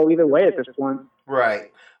can go either way at this point.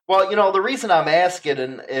 Right. Well, you know, the reason I'm asking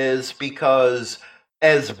is because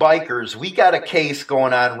as bikers, we got a case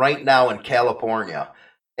going on right now in California.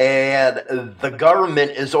 And the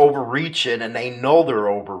government is overreaching, and they know they're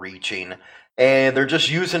overreaching, and they're just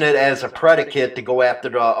using it as a predicate to go after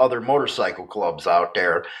the other motorcycle clubs out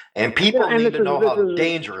there. And people need to know how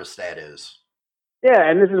dangerous that is. Yeah,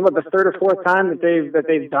 and this is what, the third or fourth time that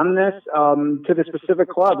they've done this to the specific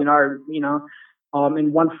club. In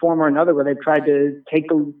one form or another, where they've tried to take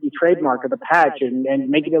the trademark of the patch and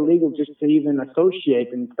make it illegal just to even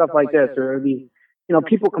associate and stuff like this, or these. You know,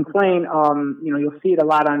 people complain, you know, you'll see it a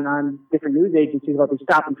lot on different news agencies about these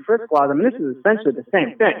stop and frisk laws. I mean, this is essentially the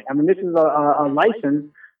same thing. I mean, this is a license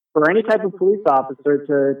for any type of police officer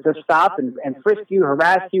to stop and frisk you,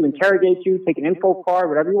 harass you, interrogate you, take an info card,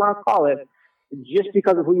 whatever you want to call it, just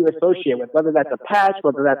because of who you associate with, whether that's a patch,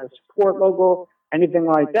 whether that's a support logo, anything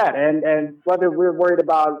like that. And whether we're worried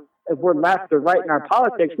about if we're left or right in our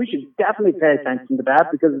politics, we should definitely pay attention to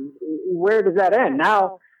that, because where does that end?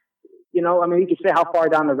 Now, you know, I mean, you could say how far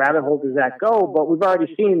down the rabbit hole does that go, but we've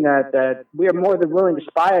already seen that we are more than willing to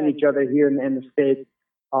spy on each other here in the States.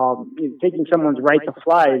 Taking someone's right to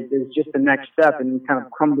fly is just the next step in kind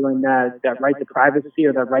of crumbling that right to privacy,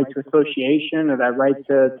 or that right to association, or that right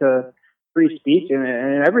to free speech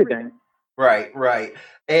and everything. Right.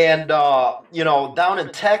 And, you know, down in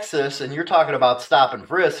Texas, and you're talking about stop and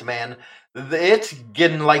frisk, man, it's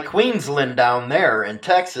getting like Queensland down there in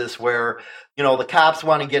Texas, where, you know, the cops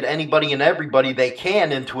want to get anybody and everybody they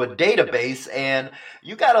can into a database. And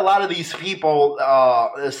you got a lot of these people,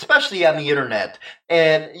 especially on the internet.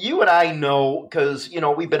 And you and I know, because, you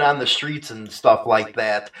know, we've been on the streets and stuff like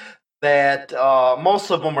that, most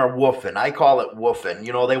of them are woofing. I call it woofing.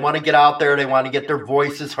 You know, they want to get out there, they want to get their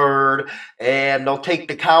voices heard, and they'll take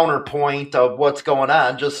the counterpoint of what's going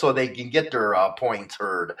on just so they can get their points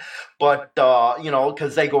heard. But, you know,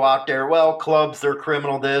 because they go out there, well, clubs, they're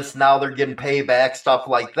criminal this, now they're getting payback, stuff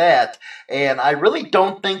like that. And I really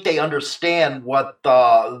don't think they understand what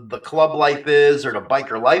the club life is, or the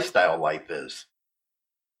biker lifestyle life is.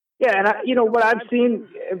 Yeah, and you know, what I've seen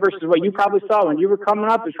versus what you probably saw when you were coming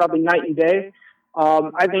up is probably night and day.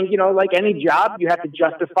 I think, you know, like any job, you have to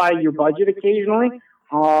justify your budget occasionally.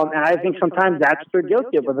 And I think sometimes that's what they're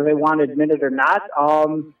guilty of, whether they want to admit it or not.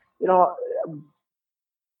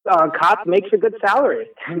 Cops makes a good salary.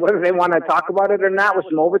 Whether they want to talk about it or not with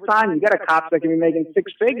some overtime, you got a cop that can be making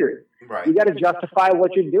six figures. Right. You got to justify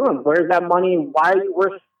what you're doing. Where's that money? Why are you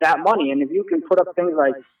worth that money? And if you can put up things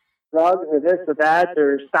like drugs or this or that,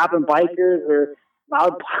 or stopping bikers or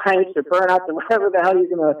loud pipes or burn out whatever the hell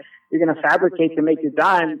you're gonna fabricate to make your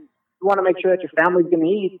dime, you want to make sure that your family's going to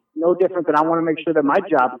eat. No different than I want to make sure that my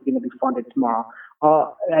job is going to be funded tomorrow.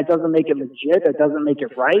 That doesn't make it legit. That doesn't make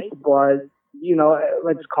it right. But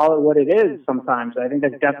let's call it what it is. Sometimes I think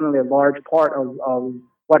that's definitely a large part of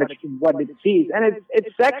what it sees, and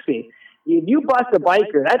it's sexy. If you bust a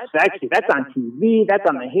biker, that's sexy. That's on TV. That's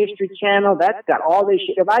on the History Channel. That's got all this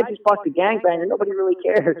shit. If I just bust a gangbanger, nobody really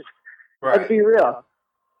cares. Right. Let's be real.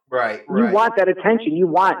 Right. You want that attention. You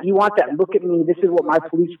want that. Look at me. This is what my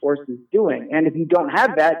police force is doing. And if you don't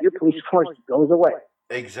have that, your police force goes away.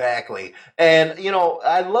 Exactly. And,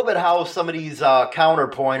 I love it how some of these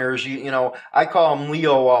counterpointers, I call them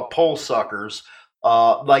Leo pole suckers,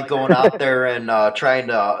 like going out there and trying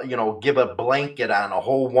to, give a blanket on a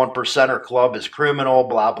whole 1%er club is criminal,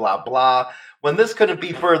 blah, blah, blah. When this couldn't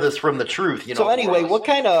be furthest from the truth, So anyway, what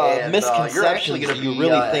kind of misconceptions do you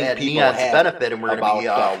really think people have benefit, and we're going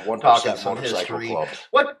to be talking some history. Clubs.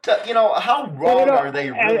 What, how wrong are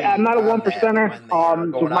they really? I'm not a 1%er.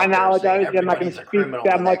 To my knowledge, I'm not going to speak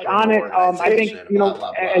that much on it. I think,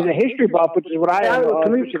 as a history buff, which is what I am.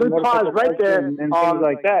 Can we pause right there and things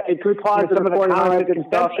like that? Can we pause some of the comments and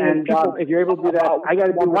stuff? And if you're able to do that, I got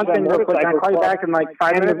to do one thing real quick. I'll call you back in like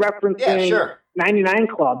 5 minutes. Referencing. Yeah, sure. 99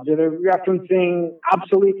 clubs, or they're referencing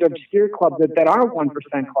obsolete, obscure clubs that aren't 1%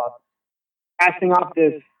 clubs, passing off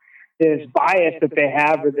this bias that they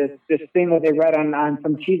have, or this thing that they read on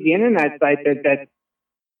some cheesy internet site that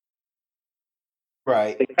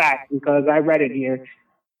right. fact, because I read it here.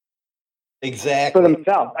 Exactly. For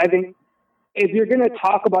themselves. I think if you're going to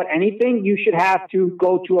talk about anything, you should have to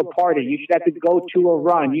go to a party. You should have to go to a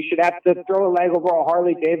run. You should have to throw a leg over a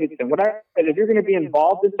Harley Davidson. Whatever. If you're going to be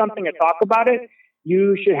involved in something and talk about it,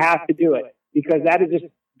 you should have to do it, because that is just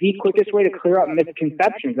the quickest way to clear up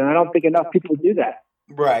misconceptions. And I don't think enough people do that.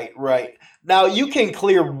 Right. Now, you can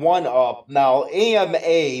clear one up. Now, AMA,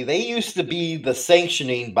 they used to be the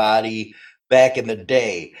sanctioning body back in the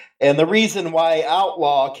day. And the reason why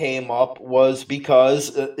Outlaw came up was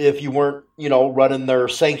because if you weren't, running their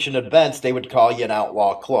sanctioned events, they would call you an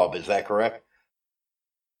outlaw club. Is that correct?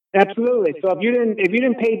 Absolutely. So if you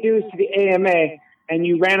didn't pay dues to the AMA and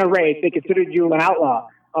you ran a race, they considered you an outlaw,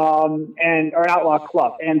 or an outlaw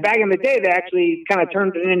club. And back in the day, they actually kind of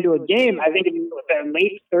turned it into a game. I think in the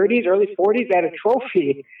late 30s, early 40s, they had a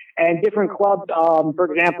trophy. And different clubs, for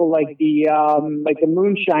example, like the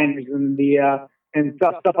Moonshiners and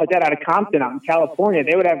stuff like that out of Compton, out in California,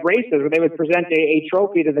 they would have races where they would present a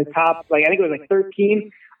trophy to the top. Like I think it was like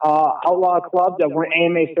 13 outlaw clubs that weren't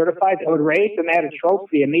AMA certified that would race, and they had a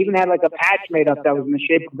trophy, and they even had like a patch made up that was in the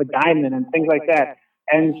shape of a diamond and things like that.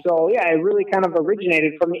 And so, yeah, it really kind of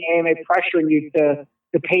originated from the AMA pressuring you to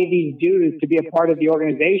pay these dues to be a part of the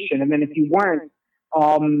organization, and then if you weren't,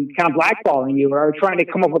 kind of blackballing you or trying to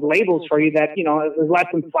come up with labels for you that, was less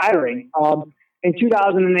than flattering. In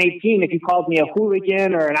 2018, if you called me a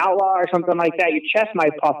hooligan or an outlaw or something like that, your chest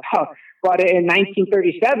might pop out. But in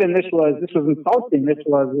 1937, this was insulting. This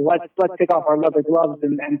was, let's take off our leather gloves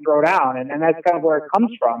and throw down. And that's kind of where it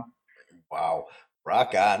comes from. Wow.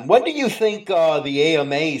 Rock on. When do you think the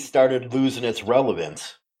AMA started losing its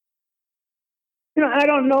relevance? I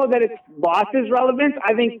don't know that it's lost its relevance.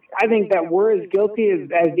 I think that we're as guilty as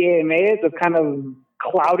the AMA is of kind of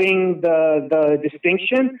clouding the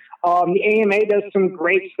distinction. The AMA does some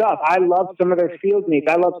great stuff. I love some of their field meets.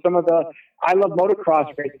 I love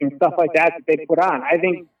motocross racing and stuff like that they put on. I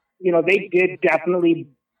think, they did definitely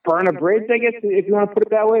burn a bridge, I guess, if you want to put it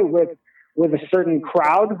that way, with a certain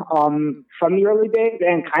crowd from the early days,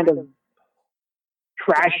 and kind of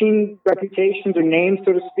trashing reputations or names,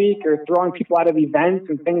 so to speak, or throwing people out of events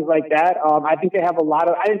and things like that. I think they have a lot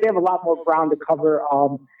more ground to cover,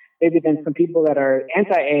 maybe than some people that are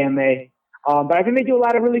anti-AMA. But I think they do a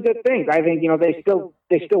lot of really good things. I think, they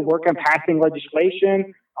still work on passing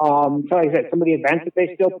legislation. So like I said, some of the events that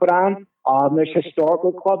they still put on. There's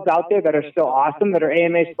historical clubs out there that are still awesome, that are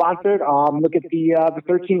AMA sponsored. Look at the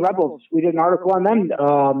 13 Rebels. We did an article on them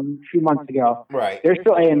a few months ago. Right. They're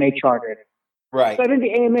still AMA chartered. Right. So I think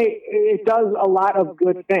the AMA, it does a lot of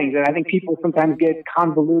good things. And I think people sometimes get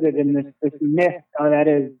convoluted in this myth that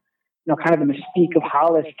is, kind of the mystique of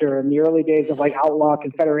Hollister in the early days of like outlaw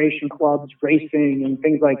confederation clubs, racing and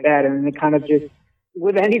things like that. And it kind of just,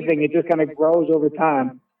 with anything, it just kind of grows over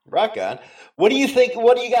time. Rock on. What do you think?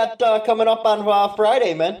 What do you got coming up on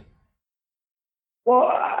Friday, man?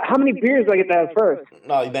 Well, how many beers do I get to have first?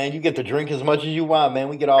 No, man, you get to drink as much as you want, man.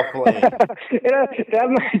 We get off playing.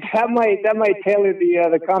 that might tailor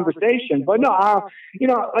the conversation. But no,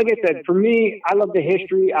 like I said, for me, I love the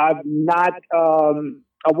history. I'm not a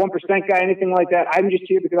 1% guy, anything like that. I'm just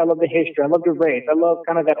here because I love the history. I love the race. I love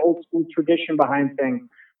kind of that old school tradition behind things.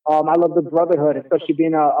 I love the brotherhood, especially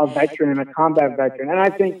being a veteran and a combat veteran. And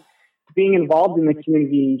I think being involved in the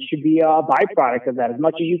community should be a byproduct of that as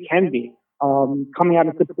much as you can be. Coming out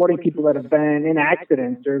and supporting people that have been in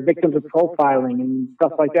accidents or victims of profiling and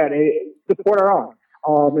stuff like that. Support our own.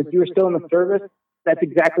 If you were still in the service, that's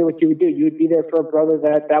exactly what you would do. You would be there for a brother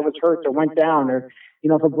that was hurt or went down, or,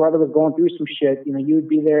 if a brother was going through some shit, you would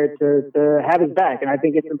be there to have his back. And I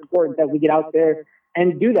think it's important that we get out there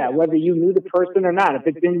and do that, whether you knew the person or not. If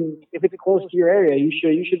it's close to your area, you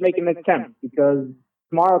should make an attempt, because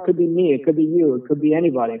tomorrow it could be me, it could be you, it could be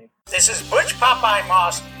anybody. This is Butch Popeye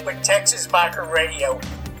Moss with Texas Biker Radio,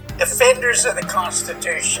 Defenders of the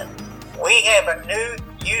Constitution. We have a new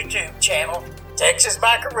YouTube channel, Texas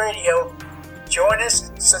Biker Radio. Join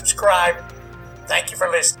us, subscribe. Thank you for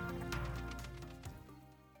listening.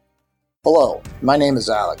 Hello, my name is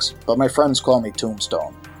Alex, but my friends call me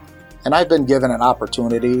Tombstone. And I've been given an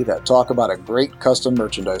opportunity to talk about a great custom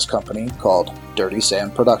merchandise company called Dirty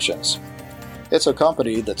Sam Productions. It's a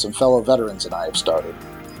company that some fellow veterans and I have started.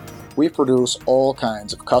 We produce all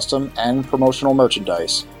kinds of custom and promotional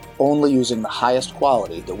merchandise, only using the highest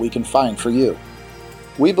quality that we can find for you.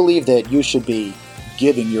 We believe that you should be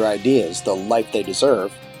giving your ideas the life they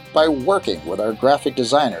deserve by working with our graphic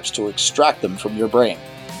designers to extract them from your brain.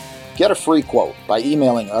 Get a free quote by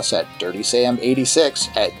emailing us at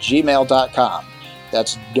dirtysam86@gmail.com.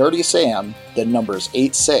 That's dirtysam, the numbers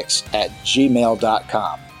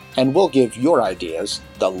 86@gmail.com. And we'll give your ideas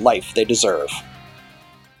the life they deserve.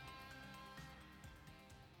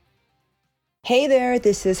 Hey there,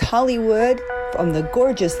 this is Hollywood from the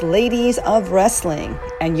gorgeous Ladies of Wrestling,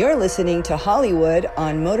 and you're listening to Hollywood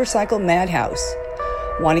on Motorcycle Madhouse.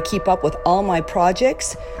 Want to keep up with all my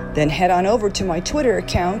projects? Then head on over to my Twitter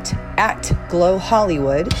account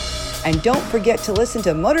 @GlowHollywood. And don't forget to listen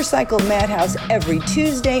to Motorcycle Madhouse every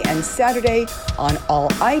Tuesday and Saturday on all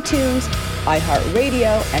iTunes,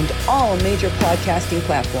 iHeartRadio, and all major podcasting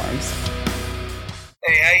platforms.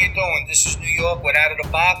 Hey, how you doing? This is New York with Out of the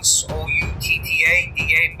Box,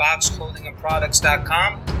 OUTTADA,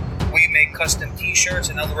 boxclothingandproducts.com. We make custom t-shirts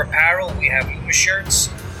and other apparel. We have Yuma shirts,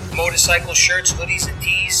 motorcycle shirts, hoodies and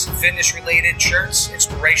tees, fitness-related shirts,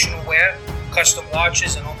 inspirational wear, custom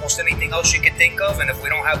watches, and almost anything else you can think of. And if we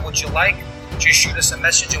don't have what you like, just shoot us a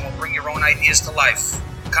message and we'll bring your own ideas to life.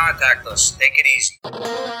 Contact us. Take it easy.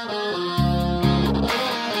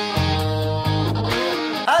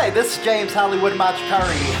 Hi, this is James Hollywood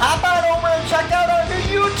Machikari. Hop on over and check out our new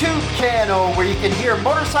YouTube channel where you can hear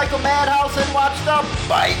Motorcycle Madhouse and watch the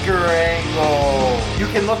Biker Angle. You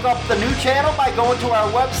can look up the new channel by going to our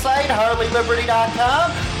website, HarleyLiberty.com,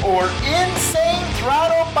 or Insane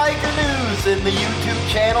Throttle Biker News in the YouTube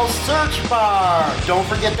channel search bar. Don't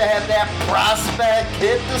forget to have that prospect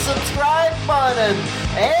hit the subscribe button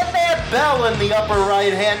and that bell in the upper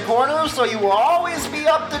right-hand corner so you will always be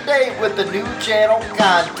up to date with the new channel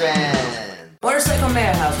content. Motorcycle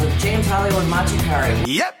Madhouse with James Hollywood Machikari.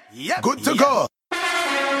 Yep, good to go.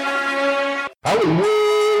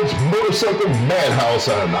 Hollywood's Motorcycle Madhouse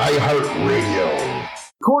on iHeartRadio.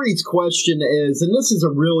 Corey's question is, and this is a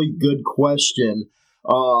really good question,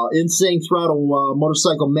 Insane Throttle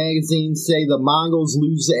Motorcycle Magazine say the Mongols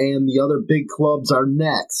lose and the other big clubs are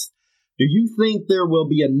next. Do you think there will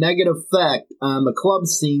be a negative effect on the club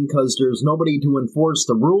scene because there's nobody to enforce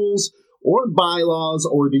the rules or bylaws,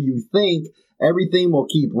 or do you think everything will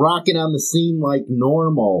keep rocking on the scene like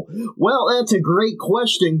normal? Well, that's a great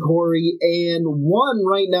question, Corey, and one,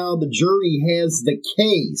 right now the jury has the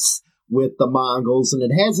case with the Mongols, and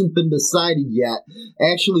it hasn't been decided yet.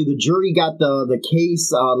 Actually, the jury got the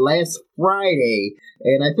case last Friday,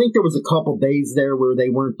 and I think there was a couple days there where they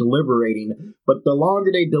weren't deliberating. But the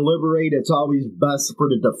longer they deliberate, it's always best for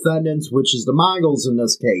the defendants, which is the Mongols in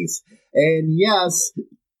this case. And yes,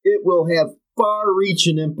 it will have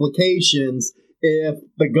far-reaching implications if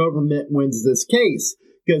the government wins this case.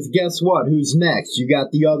 Because guess what? Who's next? You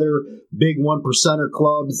got the other big 1%er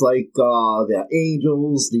clubs like the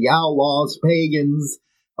Angels, the Outlaws, Pagans,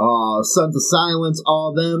 Sons of Silence,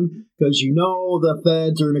 all them. Because you know the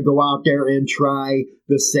feds are going to go out there and try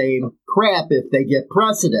the same crap if they get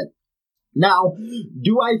precedent. Now,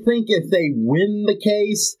 do I think if they win the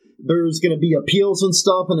case, there's going to be appeals and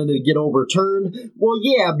stuff and it'll get overturned. Well,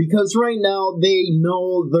 yeah, because right now they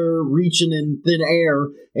know they're reaching in thin air,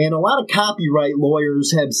 and a lot of copyright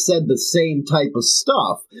lawyers have said the same type of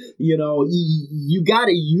stuff. You know, you got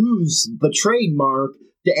to use the trademark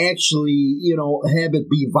to actually, you know, have it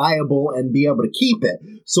be viable and be able to keep it.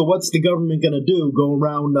 So what's the government going to do? Go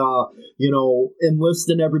around, you know,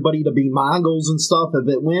 enlisting everybody to be Mongols and stuff if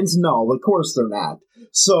it wins? No, of course they're not.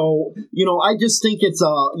 So, you know, I just think it's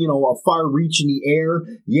a far reach in the air.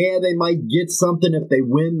 Yeah, they might get something if they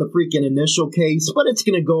win the freaking initial case, but it's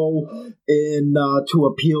going to go in to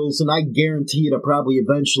appeals, and I guarantee it'll probably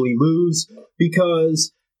eventually lose,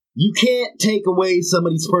 because you can't take away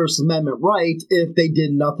somebody's First Amendment right if they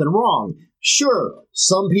did nothing wrong. Sure,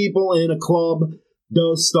 some people in a club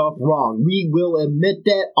does stuff wrong. We will admit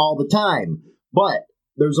that all the time. But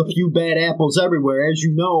there's a few bad apples everywhere. As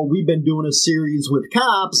you know, we've been doing a series with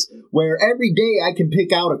cops where every day I can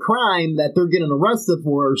pick out a crime that they're getting arrested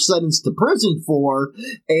for or sentenced to prison for,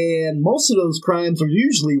 and most of those crimes are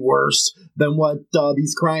usually worse than what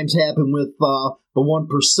these crimes happen with the one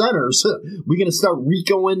percenters. We're going to start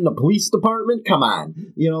RICOing the police department? Come on.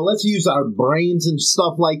 You know, let's use our brains and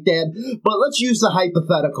stuff like that. But let's use the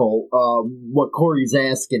hypothetical, what Corey's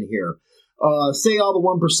asking here. Say all the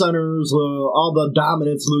one percenters, all the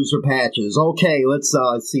dominants lose their patches. Okay, let's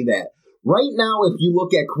see that. Right now, if you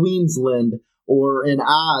look at Queensland or in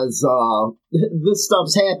Oz, this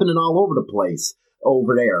stuff's happening all over the place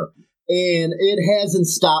over there. And it hasn't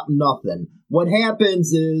stopped nothing. What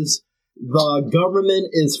happens is the government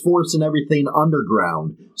is forcing everything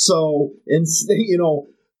underground. So, I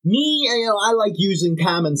like using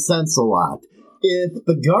common sense a lot. If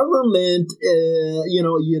the government,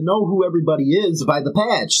 you know who everybody is by the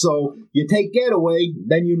patch. So you take that away,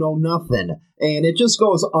 then you know nothing. And it just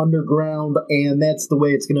goes underground, and that's the way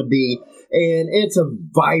it's going to be. And it's a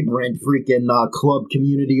vibrant freaking club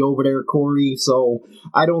community over there, Corey. So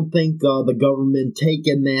I don't think the government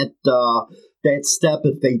taking that step,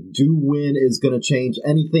 if they do win, is going to change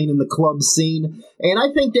anything in the club scene. And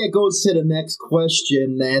I think that goes to the next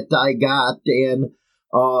question that I got, and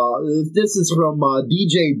this is from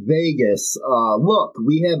DJ Vegas. Look,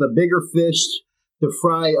 we have a bigger fish to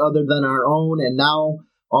fry other than our own, and now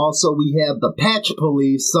also we have the patch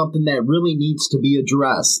police, something that really needs to be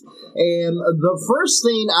addressed. And the first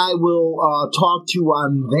thing I will talk to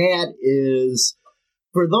on that is,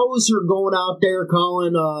 for those who are going out there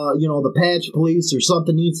calling, the patch police or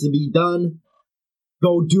something needs to be done,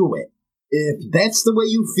 go do it. If that's the way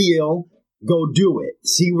you feel, go do it.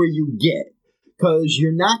 See where you get. Because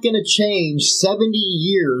you're not going to change 70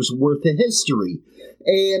 years worth of history.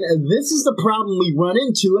 And this is the problem we run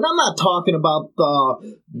into. And I'm not talking about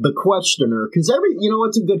the questioner, because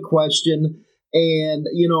it's a good question. And,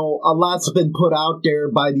 a lot's been put out there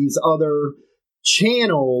by these other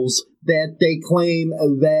channels that they claim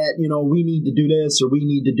that, we need to do this or we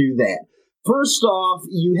need to do that. First off,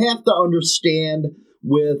 you have to understand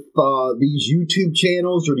with these YouTube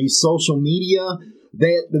channels or these social media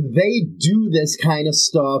that they do this kind of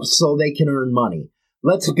stuff so they can earn money.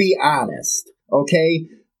 Let's be honest, okay?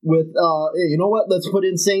 With, let's put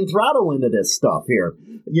Insane Throttle into this stuff here.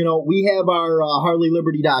 We have our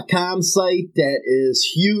HarleyLiberty.com site that is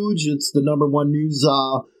huge. It's the #1 news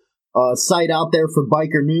site out there for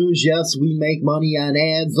biker news. Yes, we make money on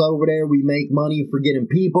ads over there. We make money for getting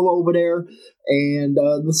people over there. And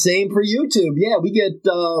the same for YouTube. Yeah, we get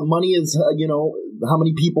money as, how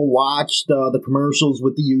many people watched the commercials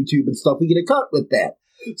with the YouTube and stuff. We get a cut with that.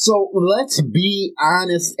 So let's be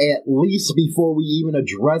honest, at least before we even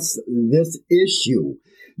address this issue.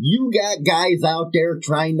 You got guys out there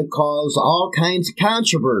trying to cause all kinds of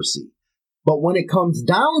controversy. But when it comes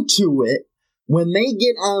down to it, when they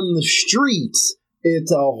get on the streets,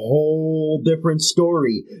 it's a whole different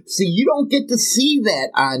story. See, you don't get to see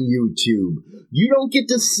that on YouTube. You don't get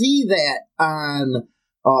to see that on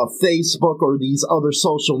Facebook or these other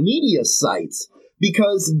social media sites,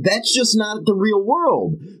 because that's just not the real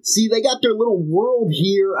world. See, they got their little world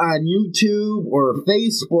here on YouTube or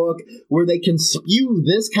Facebook where they can spew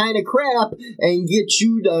this kind of crap and get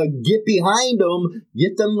you to get behind them,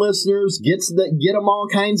 get them listeners, get them all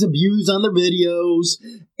kinds of views on their videos,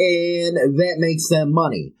 and that makes them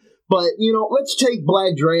money. But, let's take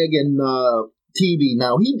Black Dragon TV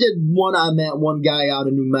now. He did one on that one guy out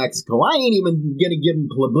of New Mexico. I ain't even going to give him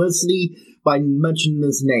publicity by mentioning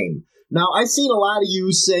his name. Now, I've seen a lot of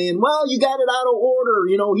you saying, well, you got it out of order.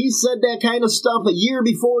 You know, he said that kind of stuff a year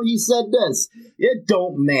before he said this. It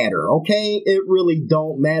don't matter, okay? It really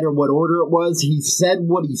don't matter what order it was. He said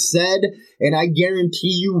what he said, and I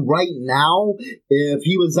guarantee you right now, if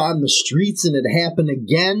he was on the streets and it happened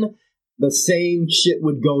again, the same shit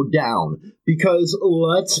would go down. Because,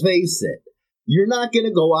 let's face it, you're not going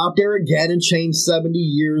to go out there again and change 70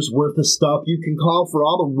 years worth of stuff. You can call for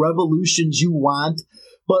all the revolutions you want.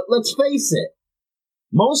 But let's face it,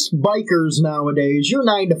 most bikers nowadays, you're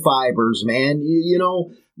 9-to-5ers, man. You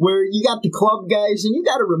know, where you got the club guys, and you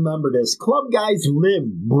got to remember this. Club guys live,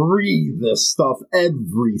 breathe this stuff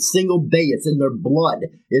every single day. It's in their blood.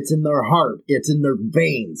 It's in their heart. It's in their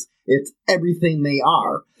veins. It's everything they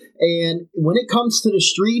are. And when it comes to the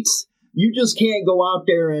streets, you just can't go out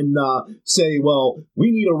there and say, well,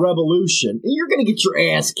 we need a revolution. You're going to get your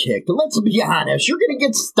ass kicked. Let's be honest. You're going to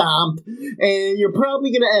get stomped, and you're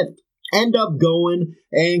probably going to end up going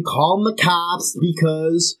and calling the cops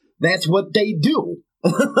because that's what they do.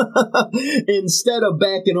 Instead of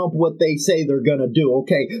backing up what they say they're going to do.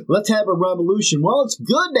 Okay, let's have a revolution. Well, it's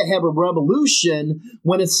good to have a revolution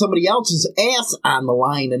when it's somebody else's ass on the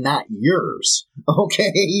line and not yours.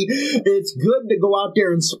 Okay, it's good to go out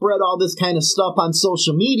there and spread all this kind of stuff on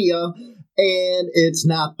social media, and it's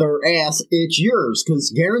not their ass, it's yours.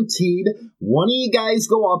 Because guaranteed, one of you guys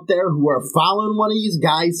go up there who are following one of these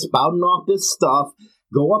guys spouting off this stuff,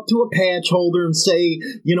 go up to a patch holder and say,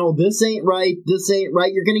 you know, this ain't right,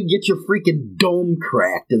 you're going to get your freaking dome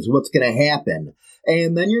cracked is what's going to happen.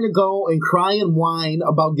 And then you're going to go and cry and whine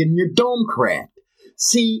about getting your dome cracked.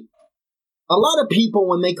 See, a lot of people,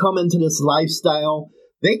 when they come into this lifestyle,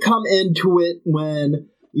 they come into it when,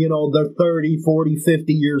 you know, they're 30, 40,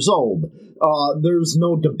 50 years old. There's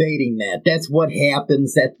no debating that. That's what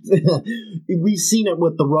happens. We've seen it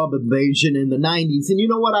with the rub invasion in the 90s. And you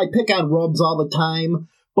know what? I pick on rubs all the time.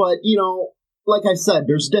 But, you know, like I said,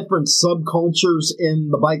 there's different subcultures in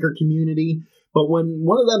the biker community. But when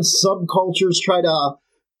one of them subcultures try to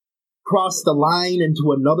cross the line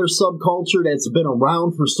into another subculture that's been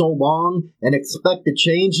around for so long and expect to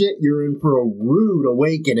change it, you're in for a rude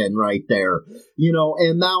awakening right there. You know,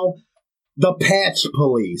 and now the patch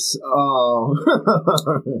police.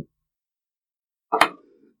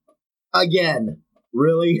 Again,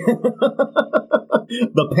 really?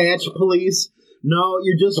 The patch police? No,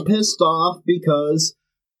 you're just pissed off because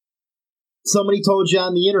somebody told you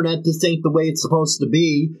on the internet this ain't the way it's supposed to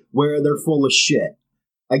be, where they're full of shit.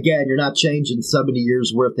 Again, you're not changing 70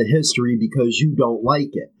 years worth of history because you don't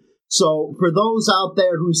like it. So for those out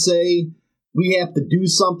there who say we have to do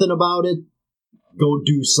something about it, go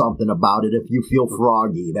do something about it if you feel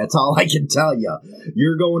froggy. That's all I can tell you.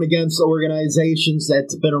 You're going against organizations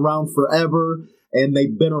that's been around forever, and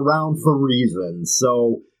they've been around for reasons.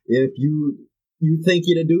 So if you think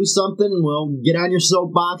you to do something, well, get on your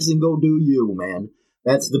soapbox and go do you, man.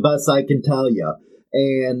 That's the best I can tell you.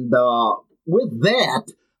 And with that,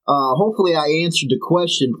 hopefully I answered the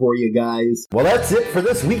question for you guys. Well, that's it for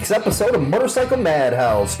this week's episode of Motorcycle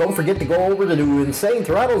Madhouse. Don't forget to go over to Insane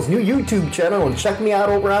Throttle's new YouTube channel and check me out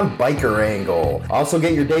over on Biker Angle. Also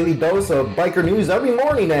get your daily dose of biker news every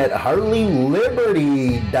morning at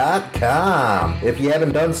HarleyLiberty.com. If you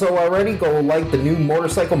haven't done so already, go like the new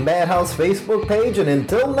Motorcycle Madhouse Facebook page. And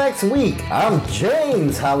until next week, I'm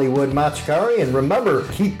James Hollywood Machikari, and remember,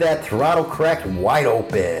 keep that throttle cracked wide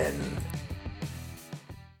open.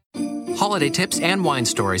 Holiday tips and wine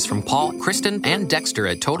stories from Paul, Kristen, and Dexter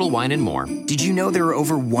at Total Wine & More. Did you know there are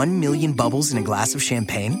over 1 million bubbles in a glass of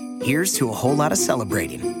champagne? Here's to a whole lot of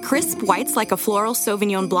celebrating. Crisp whites like a floral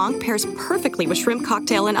Sauvignon Blanc pairs perfectly with shrimp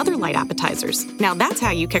cocktail and other light appetizers. Now that's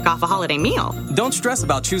how you kick off a holiday meal. Don't stress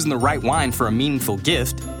about choosing the right wine for a meaningful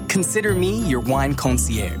gift. Consider me your wine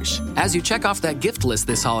concierge. As you check off that gift list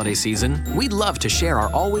this holiday season, we'd love to share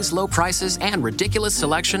our always low prices and ridiculous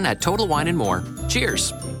selection at Total Wine & More.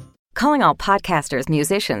 Cheers. Calling all podcasters,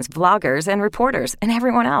 musicians, vloggers, and reporters, and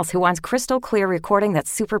everyone else who wants crystal clear recording that's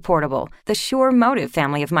super portable. The Shure Motive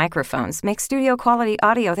family of microphones makes studio-quality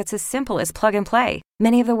audio that's as simple as plug and play.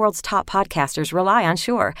 Many of the world's top podcasters rely on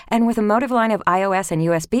Shure, and with a Motive line of iOS and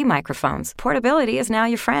USB microphones, portability is now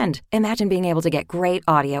your friend. Imagine being able to get great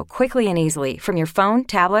audio quickly and easily from your phone,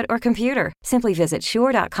 tablet, or computer. Simply visit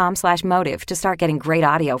shure.com/motive to start getting great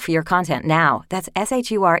audio for your content now. That's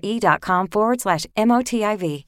SHURE.com/MOTIV.